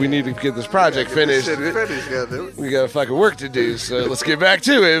 We need to get this project finished. We got fucking work to do, so let's get back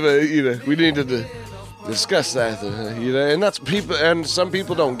to it. But, we need to discuss that, and that's people, and some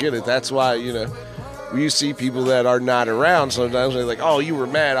people don't get it. That's why, you see people that are not around sometimes, they're like, oh, you were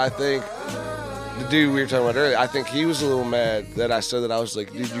mad. I think the dude we were talking about earlier, I think he was a little mad that I said that. I was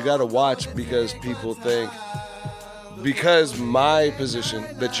like, dude, you got to watch because people think, because my position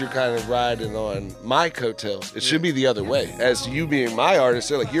that you're kind of riding on my coattails, it should be the other way. As you being my artist,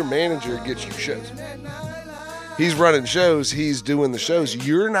 they're like, your manager gets you shows. He's running shows. He's doing the shows.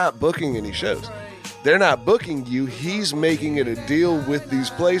 You're not booking any shows. They're not booking you. He's making it a deal with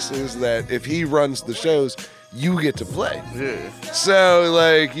these places that if he runs the shows, you get to play. Yeah. So,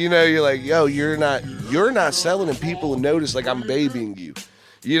 like, you're like, yo, you're not selling, and people notice, like, I'm babying you.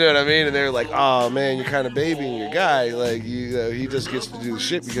 You know what I mean? And they're like, oh, man, you're kind of babying your guy. Like, he just gets to do the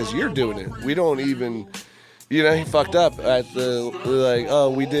shit because you're doing it. We don't even, he fucked up at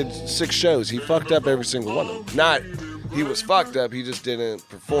we did 6 shows. He fucked up every single one of them. Not... He was fucked up. He just didn't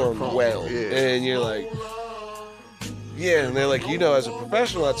perform well. Yeah. And you're like, yeah. And they're like, as a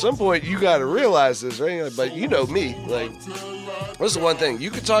professional, at some point, you got to realize this, right? Like, but me. Like, this is one thing.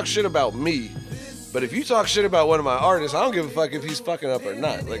 You can talk shit about me, but if you talk shit about one of my artists, I don't give a fuck if he's fucking up or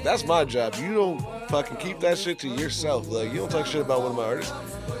not. Like, that's my job. You don't fucking keep that shit to yourself. Like, you don't talk shit about one of my artists.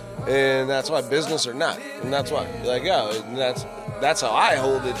 And that's why, business or not. And that's why. Like, and that's how I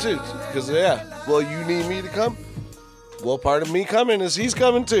hold it, too. Because, well, you need me to come? Well, part of me coming is he's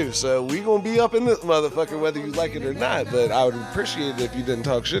coming too. So we gonna be up in this motherfucker whether you like it or not. But I would appreciate it if you didn't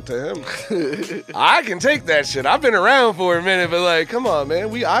talk shit to him. I can take that shit. I've been around for a minute, but like, come on,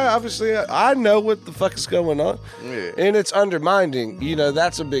 man. I know what the fuck is going on. Yeah. And it's undermining.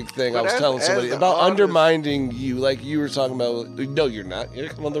 That's a big thing. I was telling somebody about undermining you. Like you were talking about, no, you're not. You're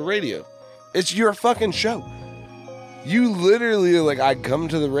on the radio. It's your fucking show. You literally, like, I come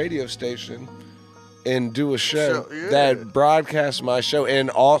to the radio station and do a show that broadcasts my show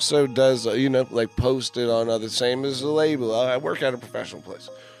and also does, like post it on other, same as the label. I work at a professional place.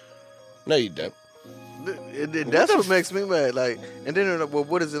 No, you don't. That's what makes me mad. Like, and then, well,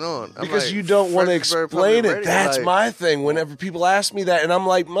 what is it on? Because like, you don't want to explain it. That's like, my thing. Whenever people ask me that, and I'm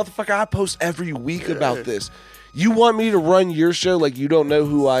like, motherfucker, I post every week about this. You want me to run your show like you don't know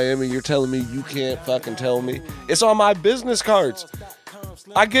who I am and you're telling me you can't fucking tell me? It's on my business cards.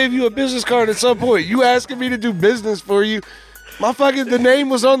 I gave you a business card at some point. You asking me to do business for you. The name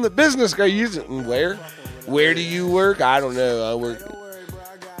was on the business card. Where? Where do you work? I don't know. I work.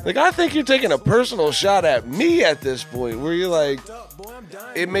 Like, I think you're taking a personal shot at me at this point where you're like,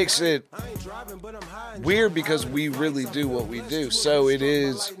 it makes it weird because we really do what we do. So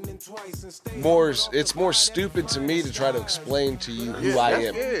it's more stupid to me to try to explain to you who I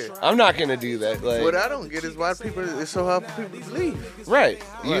am. Yeah. I'm not going to do that. Like, what I don't get is why it's so hard for people to believe. Right.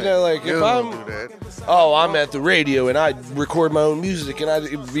 If I'm at the radio and I record my own music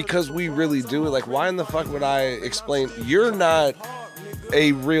because we really do it, like, why in the fuck would I explain you're not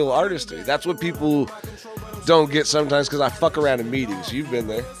a real artist to me? That's what people don't get sometimes because I fuck around in meetings. You've been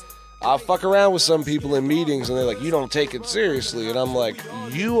there. I'll fuck around with some people in meetings and they're like, you don't take it seriously. And I'm like,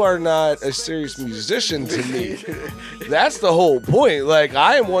 you are not a serious musician to me. That's the whole point. Like,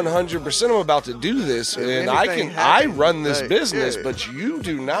 I am 100% I'm about to do this and I run this business, but you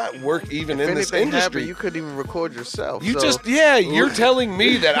do not work even in this industry. You couldn't even record yourself. You're telling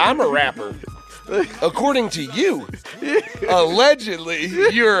me that I'm a rapper. According to you, allegedly,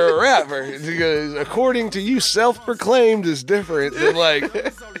 you're a rapper. Because according to you, self-proclaimed is different than like,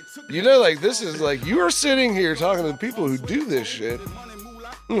 this is like, you are sitting here talking to the people who do this shit.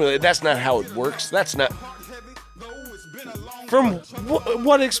 That's not how it works. That's not. From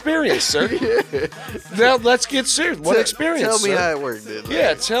what experience, sir? Now let's get serious. What experience? Tell me sir? how it worked. Then, like.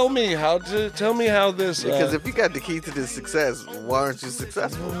 Yeah, tell me how this. Because if you got the key to this success, why aren't you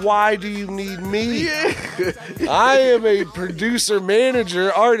successful? Why do you need me? Yeah. I am a producer,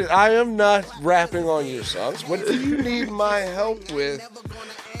 manager, artist. I am not rapping on your songs. What do you need my help with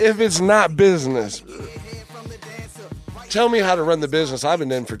if it's not business? Tell me how to run the business. I've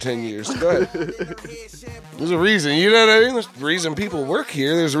been in for 10 years. Go ahead. There's a reason. You know what I mean? There's a reason people work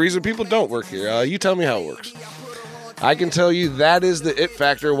here. There's a reason people don't work here. You tell me how it works. I can tell you that is the it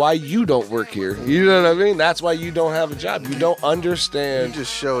factor why you don't work here. You know what I mean? That's why you don't have a job. You don't understand. You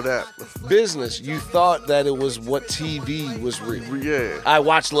just showed up. Business. You thought that it was what TV was real. Yeah. I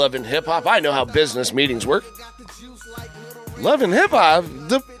watch Love and Hip Hop. I know how business meetings work. Love and Hip Hop.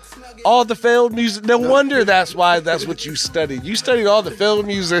 All the failed music. No wonder that's what you studied. You studied all the failed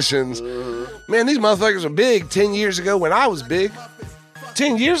musicians. Man, these motherfuckers were big 10 years ago when I was big.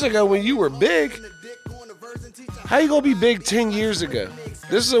 10 years ago when you were big. How you gonna be big 10 years ago?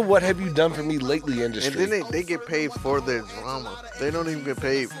 This is a what have you done for me lately industry. And then they get paid for their drama. They don't even get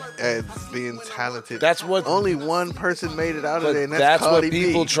paid as being talented. That's what only one person made it out of there, and that's what Cardi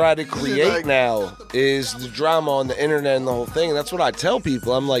people B. try to create now is the drama on the internet and the whole thing. And that's what I tell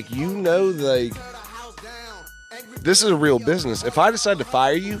people. I'm like, like, this is a real business. If I decide to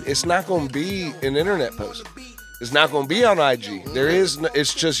fire you, it's not going to be an internet post. It's not going to be on IG.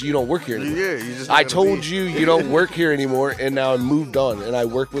 It's just you don't work here anymore. Yeah, you just. I told you don't work here anymore, and now I moved on, and I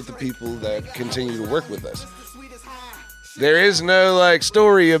work with the people that continue to work with us. There is no like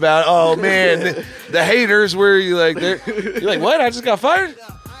story about the haters where you're like what? I just got fired,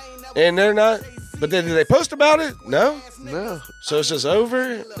 and they're not. But then did they post about it? No. So it's just over,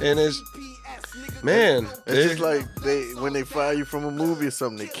 and it's. Man, it's just like when they fire you from a movie or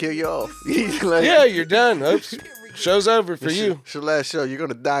something, they kill you off. Yeah, you're done. Oops. Show's over for you. It's your last show. You're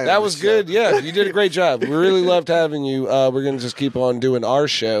gonna die. That was good. Yeah, you did a great job. We really loved having you. We're gonna just keep on doing our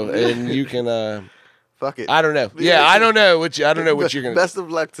show, and you can. Fuck it. I don't know. Yeah, I don't know what you're gonna. Best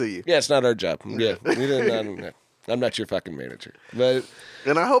of luck to you. Yeah, it's not our job. Yeah, I don't know. I'm not your fucking manager, but.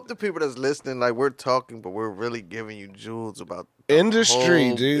 And I hope the people that's listening, like we're talking, but we're really giving you jewels about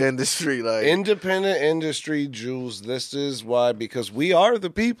industry, dude. Industry, like independent industry jewels. This is why, because we are the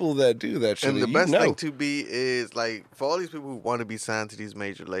people that do that shit. And the best thing to be is like for all these people who want to be signed to these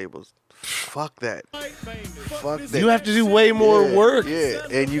major labels. Fuck that. Fuck that. You have to do way more work. Yeah,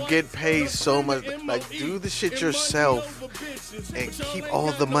 and you get paid so much. Like, do the shit yourself and keep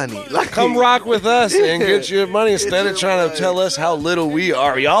all the money. Like, come rock with us and get your money instead of trying to tell us how little we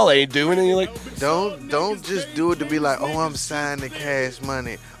are. Y'all ain't doing it. You're like, don't just do it to be like, oh, I'm signed to Cash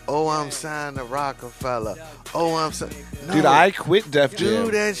Money. Oh, I'm signed to Rockefeller. Oh, I'm signed. No, dude, I quit Def Jam.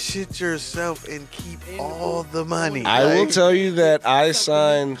 Do that shit yourself and keep all the money. I will tell you that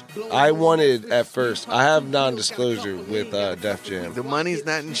I wanted at first. I have non-disclosure with Def Jam. The money's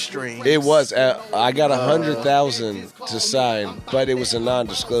not in streams. It was. I got 100,000 to sign, but it was a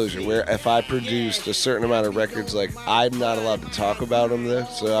non-disclosure where if I produced a certain amount of records, like I'm not allowed to talk about them though.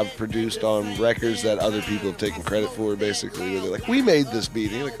 So I've produced on records that other people have taken credit for, basically. Where they're like, we made this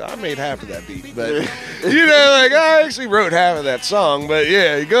beat. And you're like, I made half of that beat, but you know, like I actually wrote half of that song. But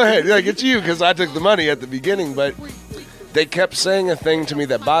yeah, go ahead. Like it's you because I took the money at the beginning, but. They kept saying a thing to me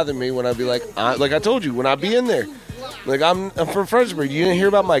that bothered me when I'd be like I told you, when I'd be in there. Like, I'm from Fredericksburg. You didn't hear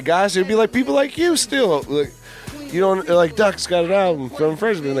about my guys? It'd be like people like you still. Like, you don't, like, Duck's got an album from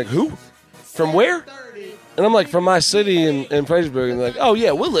Fredericksburg. Like, who? From where? And I'm like, from my city in Fredericksburg. And they're like, oh,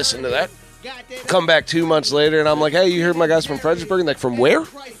 yeah, we'll listen to that. Come back 2 months later, and I'm like, hey, you heard my guys from Fredericksburg? And like, from where?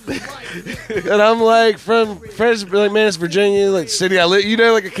 And I'm like, from Fredericksburg, like, man, it's Virginia, like, city I live. You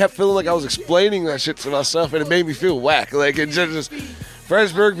know, like, I kept feeling like I was explaining that shit to myself, and it made me feel whack. Like, it just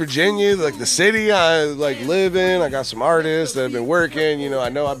Fredericksburg, Virginia, like, the city I, like, live in. I got some artists that have been working. You know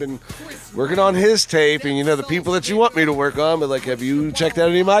I've been working on his tape, and, you know, the people that you want me to work on, but, like, have you checked out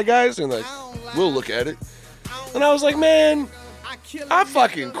any of my guys? And, like, we'll look at it. And I was like, man, I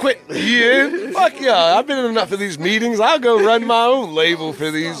fucking quit. Yeah, fuck yeah. I've been in enough of these meetings. I'll go run my own label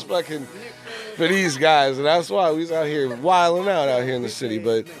for these guys. And that's why we was out here wilding out here in the city.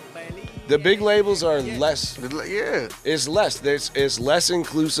 But the big labels are less. Yeah. It's less. It's less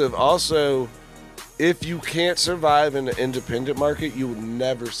inclusive. Also, if you can't survive in the independent market, you will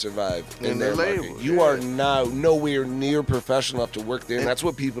never survive in their market. label. You are now nowhere near professional enough to work there, and that's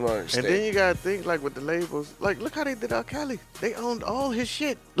what people don't understand. And then you gotta think like with the labels, like look how they did R. Kelly. They owned all his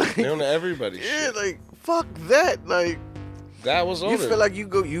shit. Like, They own everybody's yeah, shit. like fuck that. Like That was you older. feel like you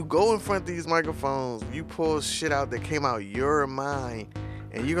go in front of these microphones, you pull shit out that came out your mind,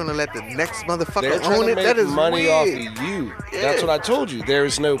 and you're gonna let the next They're motherfucker trying own to it. make That is money weird. off of you. Yeah. That's what I told you. There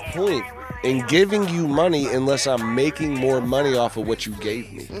is no point in giving you money unless I'm making more money off of what you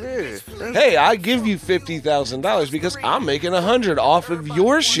gave me. Yeah, that's Hey, I give you $50,000 because I'm making $100 off of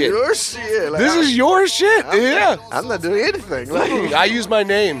your shit. your shit. Like, This is your shit. Yeah. I'm not doing anything. Like, I use my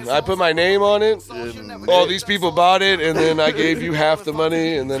name. I put my name on it. All these people bought it, and then I gave you half the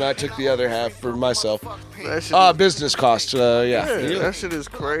money, and then I took the other half for myself. that shit Business costs. Yeah. that shit is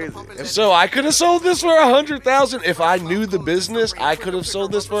crazy. And So I could have sold this for $100,000 if I knew the business. I could have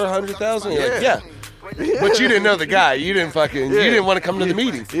sold this for $100,000. You're like, Yeah. but you didn't know the guy. You didn't you didn't want to come to the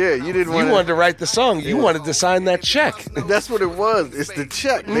meeting. Yeah, you didn't want You wanted to write the song. You wanted to sign that check. That's what it was. It's the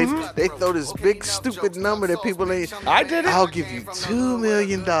check. They throw this big stupid number that people ain't. I did it. I'll give you $2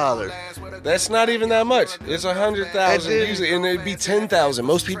 million. That's not even that much. It's 100,000 And then- usually, and it'd be 10,000.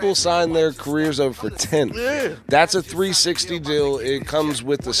 Most people sign their careers over for 10. Yeah. That's a 360 deal. It comes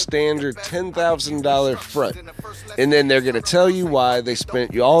with the standard $10,000 front, and then they're gonna tell you why they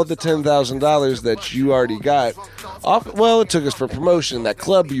spent you all the $10,000 that you already got off. Well, it took us for promotion, that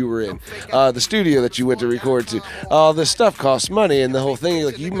club you were in, the studio that you went to record to. All this stuff costs money, and the whole thing.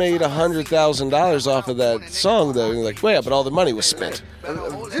 Like you made $100,000 off of that song, though. And you're like, well, yeah, but all the money was spent.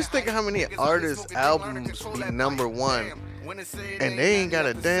 Just think of how many artists' albums be #1, and they ain't got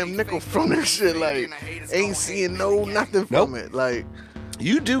a damn nickel from that shit. Like, ain't seeing nothing from it. Like,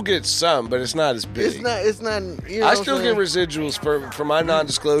 You do get some, but it's not as big. it's not. You know I what still I'm get saying? residuals for my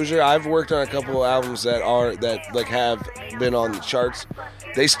non-disclosure. I've worked on a couple of albums that have been on the charts.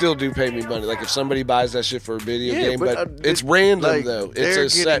 They still do pay me money. Like if somebody buys that shit for a video game, but it's random like, though. It's they're a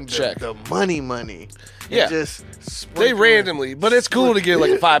set getting check. The money. Yeah. It just They sprinkling- randomly, but it's cool to get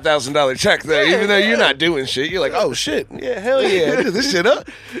like a $5,000 check though, even though you're not doing shit. You're like, oh shit, yeah, hell yeah, I do this shit up.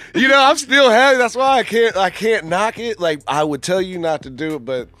 You know, I'm still happy. That's why I can't knock it. Like I would tell you not to do it,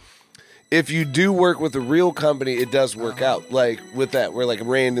 but if you do work with a real company, it does work out. Like with that, where like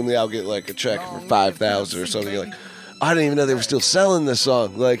randomly I'll get like a check for $5,000 or something. You're like, I didn't even know they were still selling this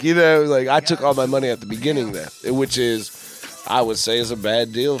song. Like, you know, like I took all my money at the beginning there, which is, I would say, is a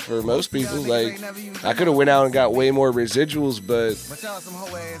bad deal for most people. Like, I could have went out and got way more residuals, but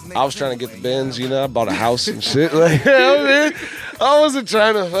I was trying to get the Benz, you know. I bought a house and shit. Like, you know what I mean? I wasn't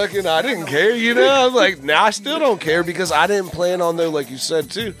trying to I didn't care, you know. I was like, nah, I still don't care because I didn't plan on, though, like you said,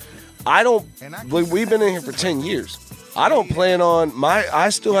 too. We've been in here for 10 years. I don't plan on I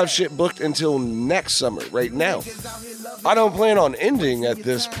still have shit booked until next summer, right now. I don't plan on ending at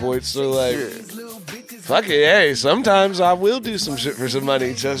this point, so like, fuck it, hey, sometimes I will do some shit for some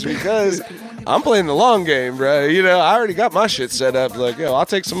money just because I'm playing the long game, bro. You know, I already got my shit set up. Like, yo, I'll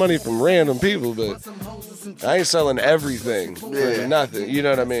take some money from random people, but I ain't selling everything for nothing. You know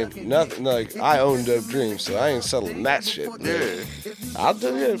what I mean? Nothing. Like, I own Dope Dreams, so I ain't selling that shit. Yeah. I'll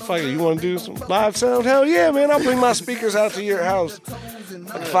do it. Fuck it. You want to do some live sound? Hell yeah, man. I'll bring my speakers out to your house.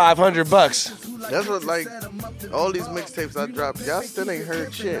 Like $500. That's what, like, all these mixtapes I dropped, y'all still ain't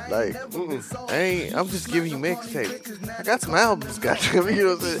heard shit. Like, I'm just giving you mixtapes. I got some albums, goddamn, you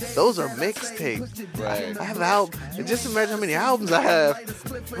know what I'm saying? Those are mixtapes. Right. I have albums. And just imagine how many albums I have.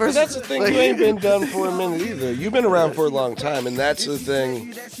 But that's the thing. Like, You ain't been done for a minute either. You've been around for a long time, and that's the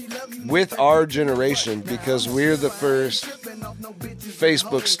thing with our generation because we're the first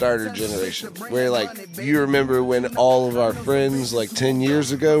Facebook starter generation. Where, like, you remember when all of our friends, like 10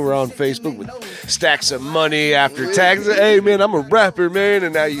 years ago, were on Facebook with stacks of money after taxes. Hey, man, I'm a rapper, man.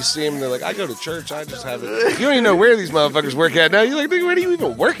 And now you see them, and they're like, I go to church. I just have it. You don't even know where these motherfuckers work at now. You're like, where do you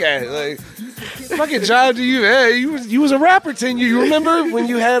even work at? Like, fucking job do you? Hey, you was a rapper 10 years. You remember when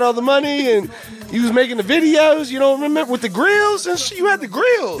you had all the money and you was making the videos? You don't remember with the grills and shit? You had the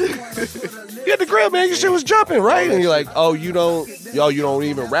grill. You had the grill, man. Your shit was jumping, right? And you're like, oh, you don't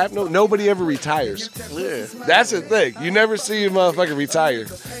even rap? No, nobody ever retires. Yeah. That's the thing. You never see a motherfucker retire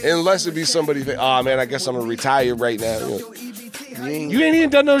unless it be somebody. Oh man, I guess I'm gonna retire right now. You ain't even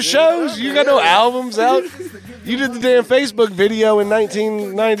done no shows. You got no albums out. You did the damn Facebook video in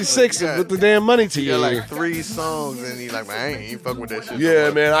 1996 with the damn money to You you. got like 3 songs, and you like, man, I ain't fucking with that shit. Yeah,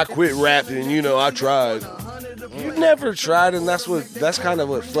 man, I quit rapping. You know, I tried. You never tried, and that's kind of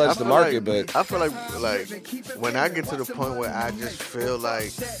what floods the market. But I feel like when I get to the point where I just feel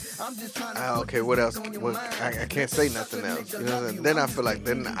like, okay, what else? I can't say nothing else. You know what I'm saying? Then I feel like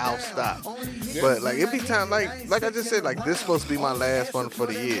then I'll stop. Yeah. But like it be time, like I just said, like this supposed to be my last one for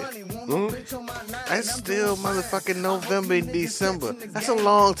the year. Mm-hmm. It's still motherfucking November and December. That's a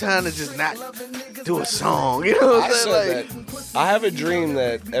long time to just not do a song. You know what I'm saying? I have a dream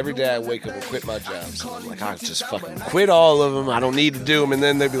that every day I wake up and quit my job. So I'm like, I just fucking quit all of them. I don't need to do them. And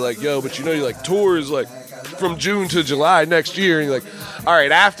then they'd be like, yo, but you know, you like tours like from June to July next year. And you're like, all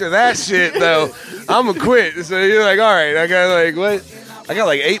right, after that shit though, I'm gonna quit. So you're like, all right, I got like what? I got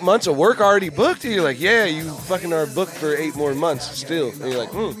like 8 months of work already booked. And you're like, yeah, you fucking are booked for 8 more months still. And you're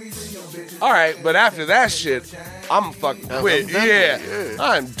like, all right, but after that shit, I'm fucking quit. Yeah,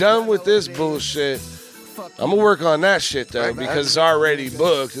 I'm done with this bullshit. I'm gonna work on that shit though because it's already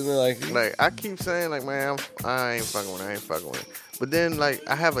booked. And they're like I keep saying like, man, I ain't fucking with it. But then like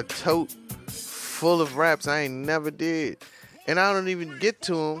I have a tote full of raps I ain't never did, and I don't even get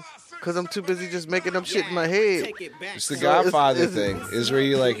to them. Because I'm too busy just making up shit in my head. It's the Godfather thing. Is where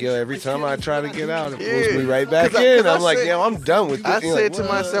you're like, yo, every time I try to get out, it pulls me right back in. I'm like, yo, I'm done with this. I said to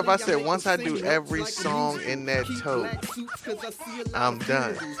myself, once I do every song in that tote, I'm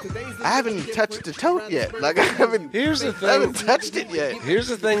done. I haven't even touched the tote yet. Like I haven't touched it yet. Here's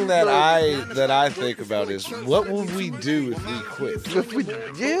the thing that I think about is what would we do if we quit?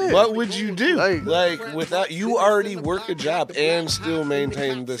 What would you do? Like without you already work a job and still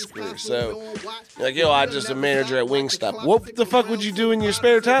maintain this career. So, like, yo, I just a manager at Wingstop. What the fuck would you do in your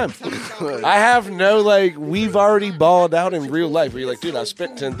spare time? I have no, like, we've already balled out in real life. Where you're like, dude, I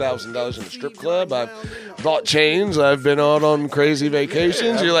spent $10,000 in a strip club. I've bought chains. I've been out on crazy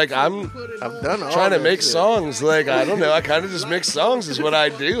vacations. You're like, I've done all trying to make songs. Like, I don't know. I kind of just make songs is what I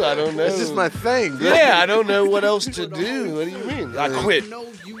do. I don't know. It's just my thing. Yeah, I don't know what else to do. What do you mean? I quit.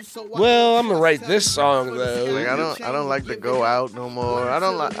 Well, I'm gonna write this song though. Like I don't like to go out no more.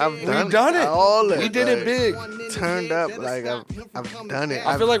 We've done it. All we did it big. Turned up. Like I've done it.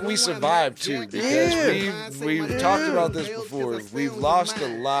 I feel like we survived too because we've talked about this before. We've lost a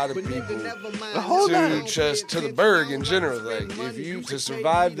lot of people to the Berg in general. Like if you to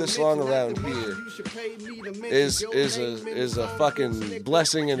survive this long around here is a fucking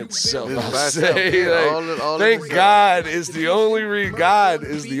blessing in itself. I'll say. Like, thank God is the only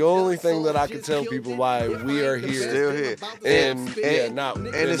thing that I can tell people why we are here. Still here. And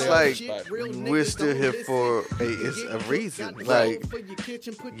it's like we're still here for a reason. Like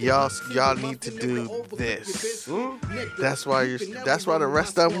y'all need to do this. That's why the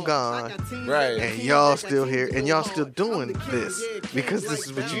rest of them gone. Right. And y'all still here and y'all still doing this because this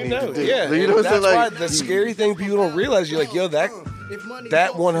is what you need to do. Yeah. You know that's why the scary thing people don't realize, you're like, yo, that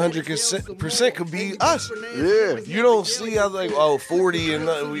 100% could be us. Yeah. You don't see how like 40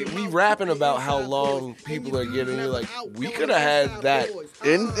 and we rapping about how long people are getting. You're like, we could have had that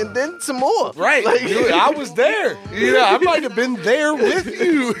and then some more. Right. Like, I was there. You know, I might have been there with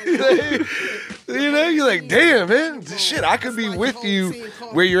you. You know, you're like, damn, man, shit, I could be with you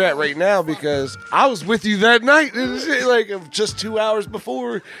where you're at right now because I was with you that night. Like just 2 hours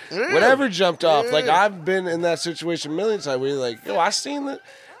before whatever jumped off. Like I've been in that situation a million times where you're like, yo, I seen that.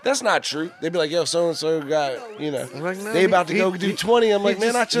 That's not true. They'd be like, yo, so-and-so got, you know, like, no, they about to go do 20. I'm like,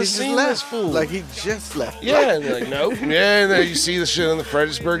 man, I just seen this fool. Like, he just left. Yeah, and they're like, nope. Yeah, and then you see the shit on the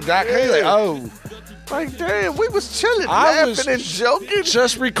Fredericksburg.com. You're like, oh. Like, damn, we was chilling, laughing and joking.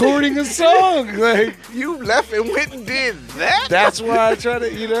 Just recording a song. Like, you left and went and did that? That's why I try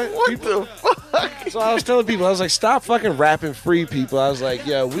to, you know. What the fuck? So I was telling people, I was like, stop fucking rapping free people. I was like,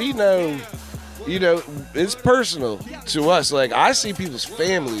 yo, we know... You know, it's personal to us. Like, I see people's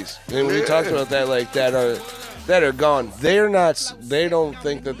families, and we talked about that, like, that are gone. They don't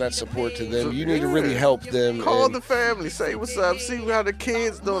think that that's support to them. You need to really help them. Call the family, say what's up, see how the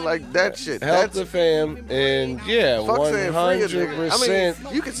kids doing, like that shit. Help the fam, and yeah, 100%. I mean,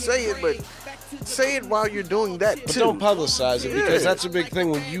 you can say it, but say it while you're doing that too. But don't publicize it because that's a big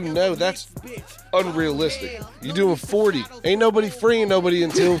thing when you know that's unrealistic. You're doing 40. Ain't nobody freeing nobody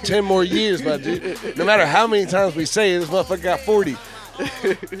until 10 more years, my dude. No matter how many times we say it, this motherfucker got 40.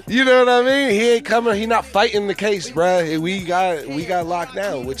 You know what I mean? He ain't coming. He not fighting the case, bruh. We got locked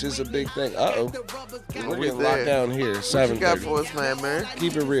down, which is a big thing. Uh-oh. We're getting locked down here. 7:30. What you got for us, man?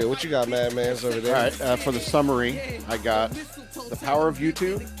 Keep it real. What you got, Madman's over there? All right. For the summary, I got the power of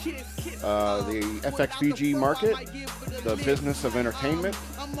YouTube, the FXBG Market, the business of entertainment,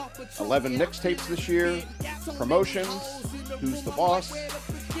 11 mixtapes this year, promotions, who's the boss,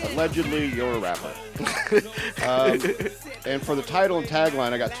 Allegedly, you're a rapper. And for the title and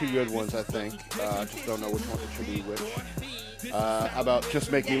tagline, I got two good ones, I think. Just don't know which one should be which. About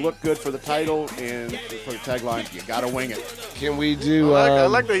just make me look good for the title, and for the tagline, you gotta wing it. Can we do... I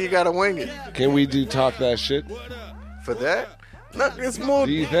like that you gotta wing it. Can we do Talk That Shit? For that? No, it's more...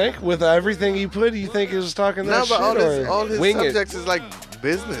 Do you think? With everything you put, do you think it was talking that shit? No, but all his wing subjects it? is like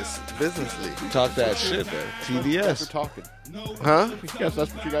businessly. Talk that shit, man. We're TDS. talking. Huh? Yes,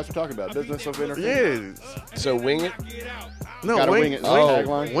 that's what you guys are talking about. Business of entertainment. Yeah. So wing it? No, Gotta wing it.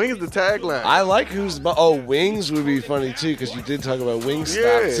 Tagline. Wing is the tagline. I like who's... Wings would be funny, too, because you did talk about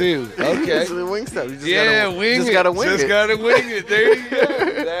Wingstop, too. Okay. It's the Wingstop. You just Yeah, wing it. Gotta wing just it. gotta wing it. There you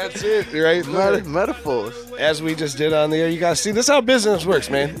go. That's it, right there. Metaphors. As we just did on the air, you guys see, this is how business works,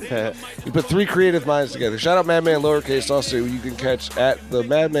 man. You put three creative minds together. Shout out Madman Lowercase. Also, you can catch at the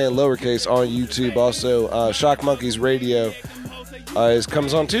Madman Lowercase on YouTube. Also, Shock Monkeys Radio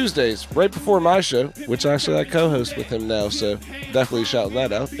comes on Tuesdays, right before my show, which actually I co-host with him now, so definitely shouting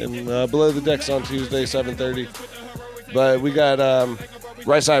that out. And Below the Deck's on Tuesday, 7:30. But we got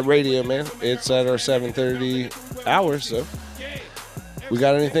Right Side Radio, man. It's at our 7:30 hour, so... We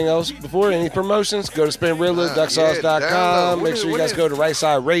got anything else before? Any promotions? Go to SpinRilla.ducksauce.com. Yeah, Make sure you guys go to Right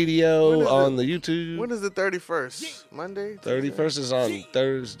Side Radio on the YouTube. When is the 31st? Monday? 31st is on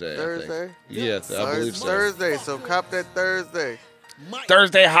Thursday. Thursday? I think. Yeah, I believe so. Thursday, so cop that Thursday.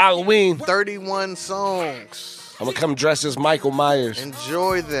 Thursday, Halloween. 31 songs. I'm going to come dressed as Michael Myers.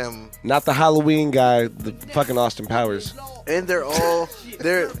 Enjoy them. Not the Halloween guy, the fucking Austin Powers. And they're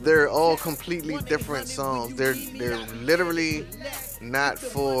all completely different songs. They're literally not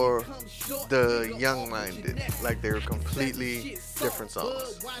for the young-minded. Like, they're completely different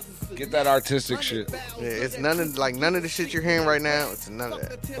songs. Get that artistic shit. Yeah, it's none of the shit you're hearing right now. It's none of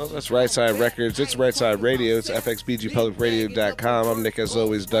that. Well, that's Right Side Records. It's Right Side Radio. It's FXBGPublicRadio.com. I'm Nick, as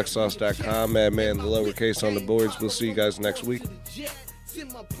always, DuckSauce.com. Madman, the lowercase on the boards. We'll see you guys next week.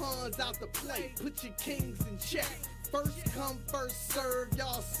 Send my pawns out the plate. Put your kings in check. First come, first serve.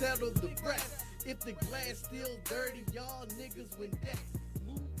 Y'all settle the rest. If the glass still dirty, y'all niggas win debt.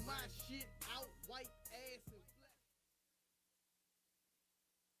 Move my shit out.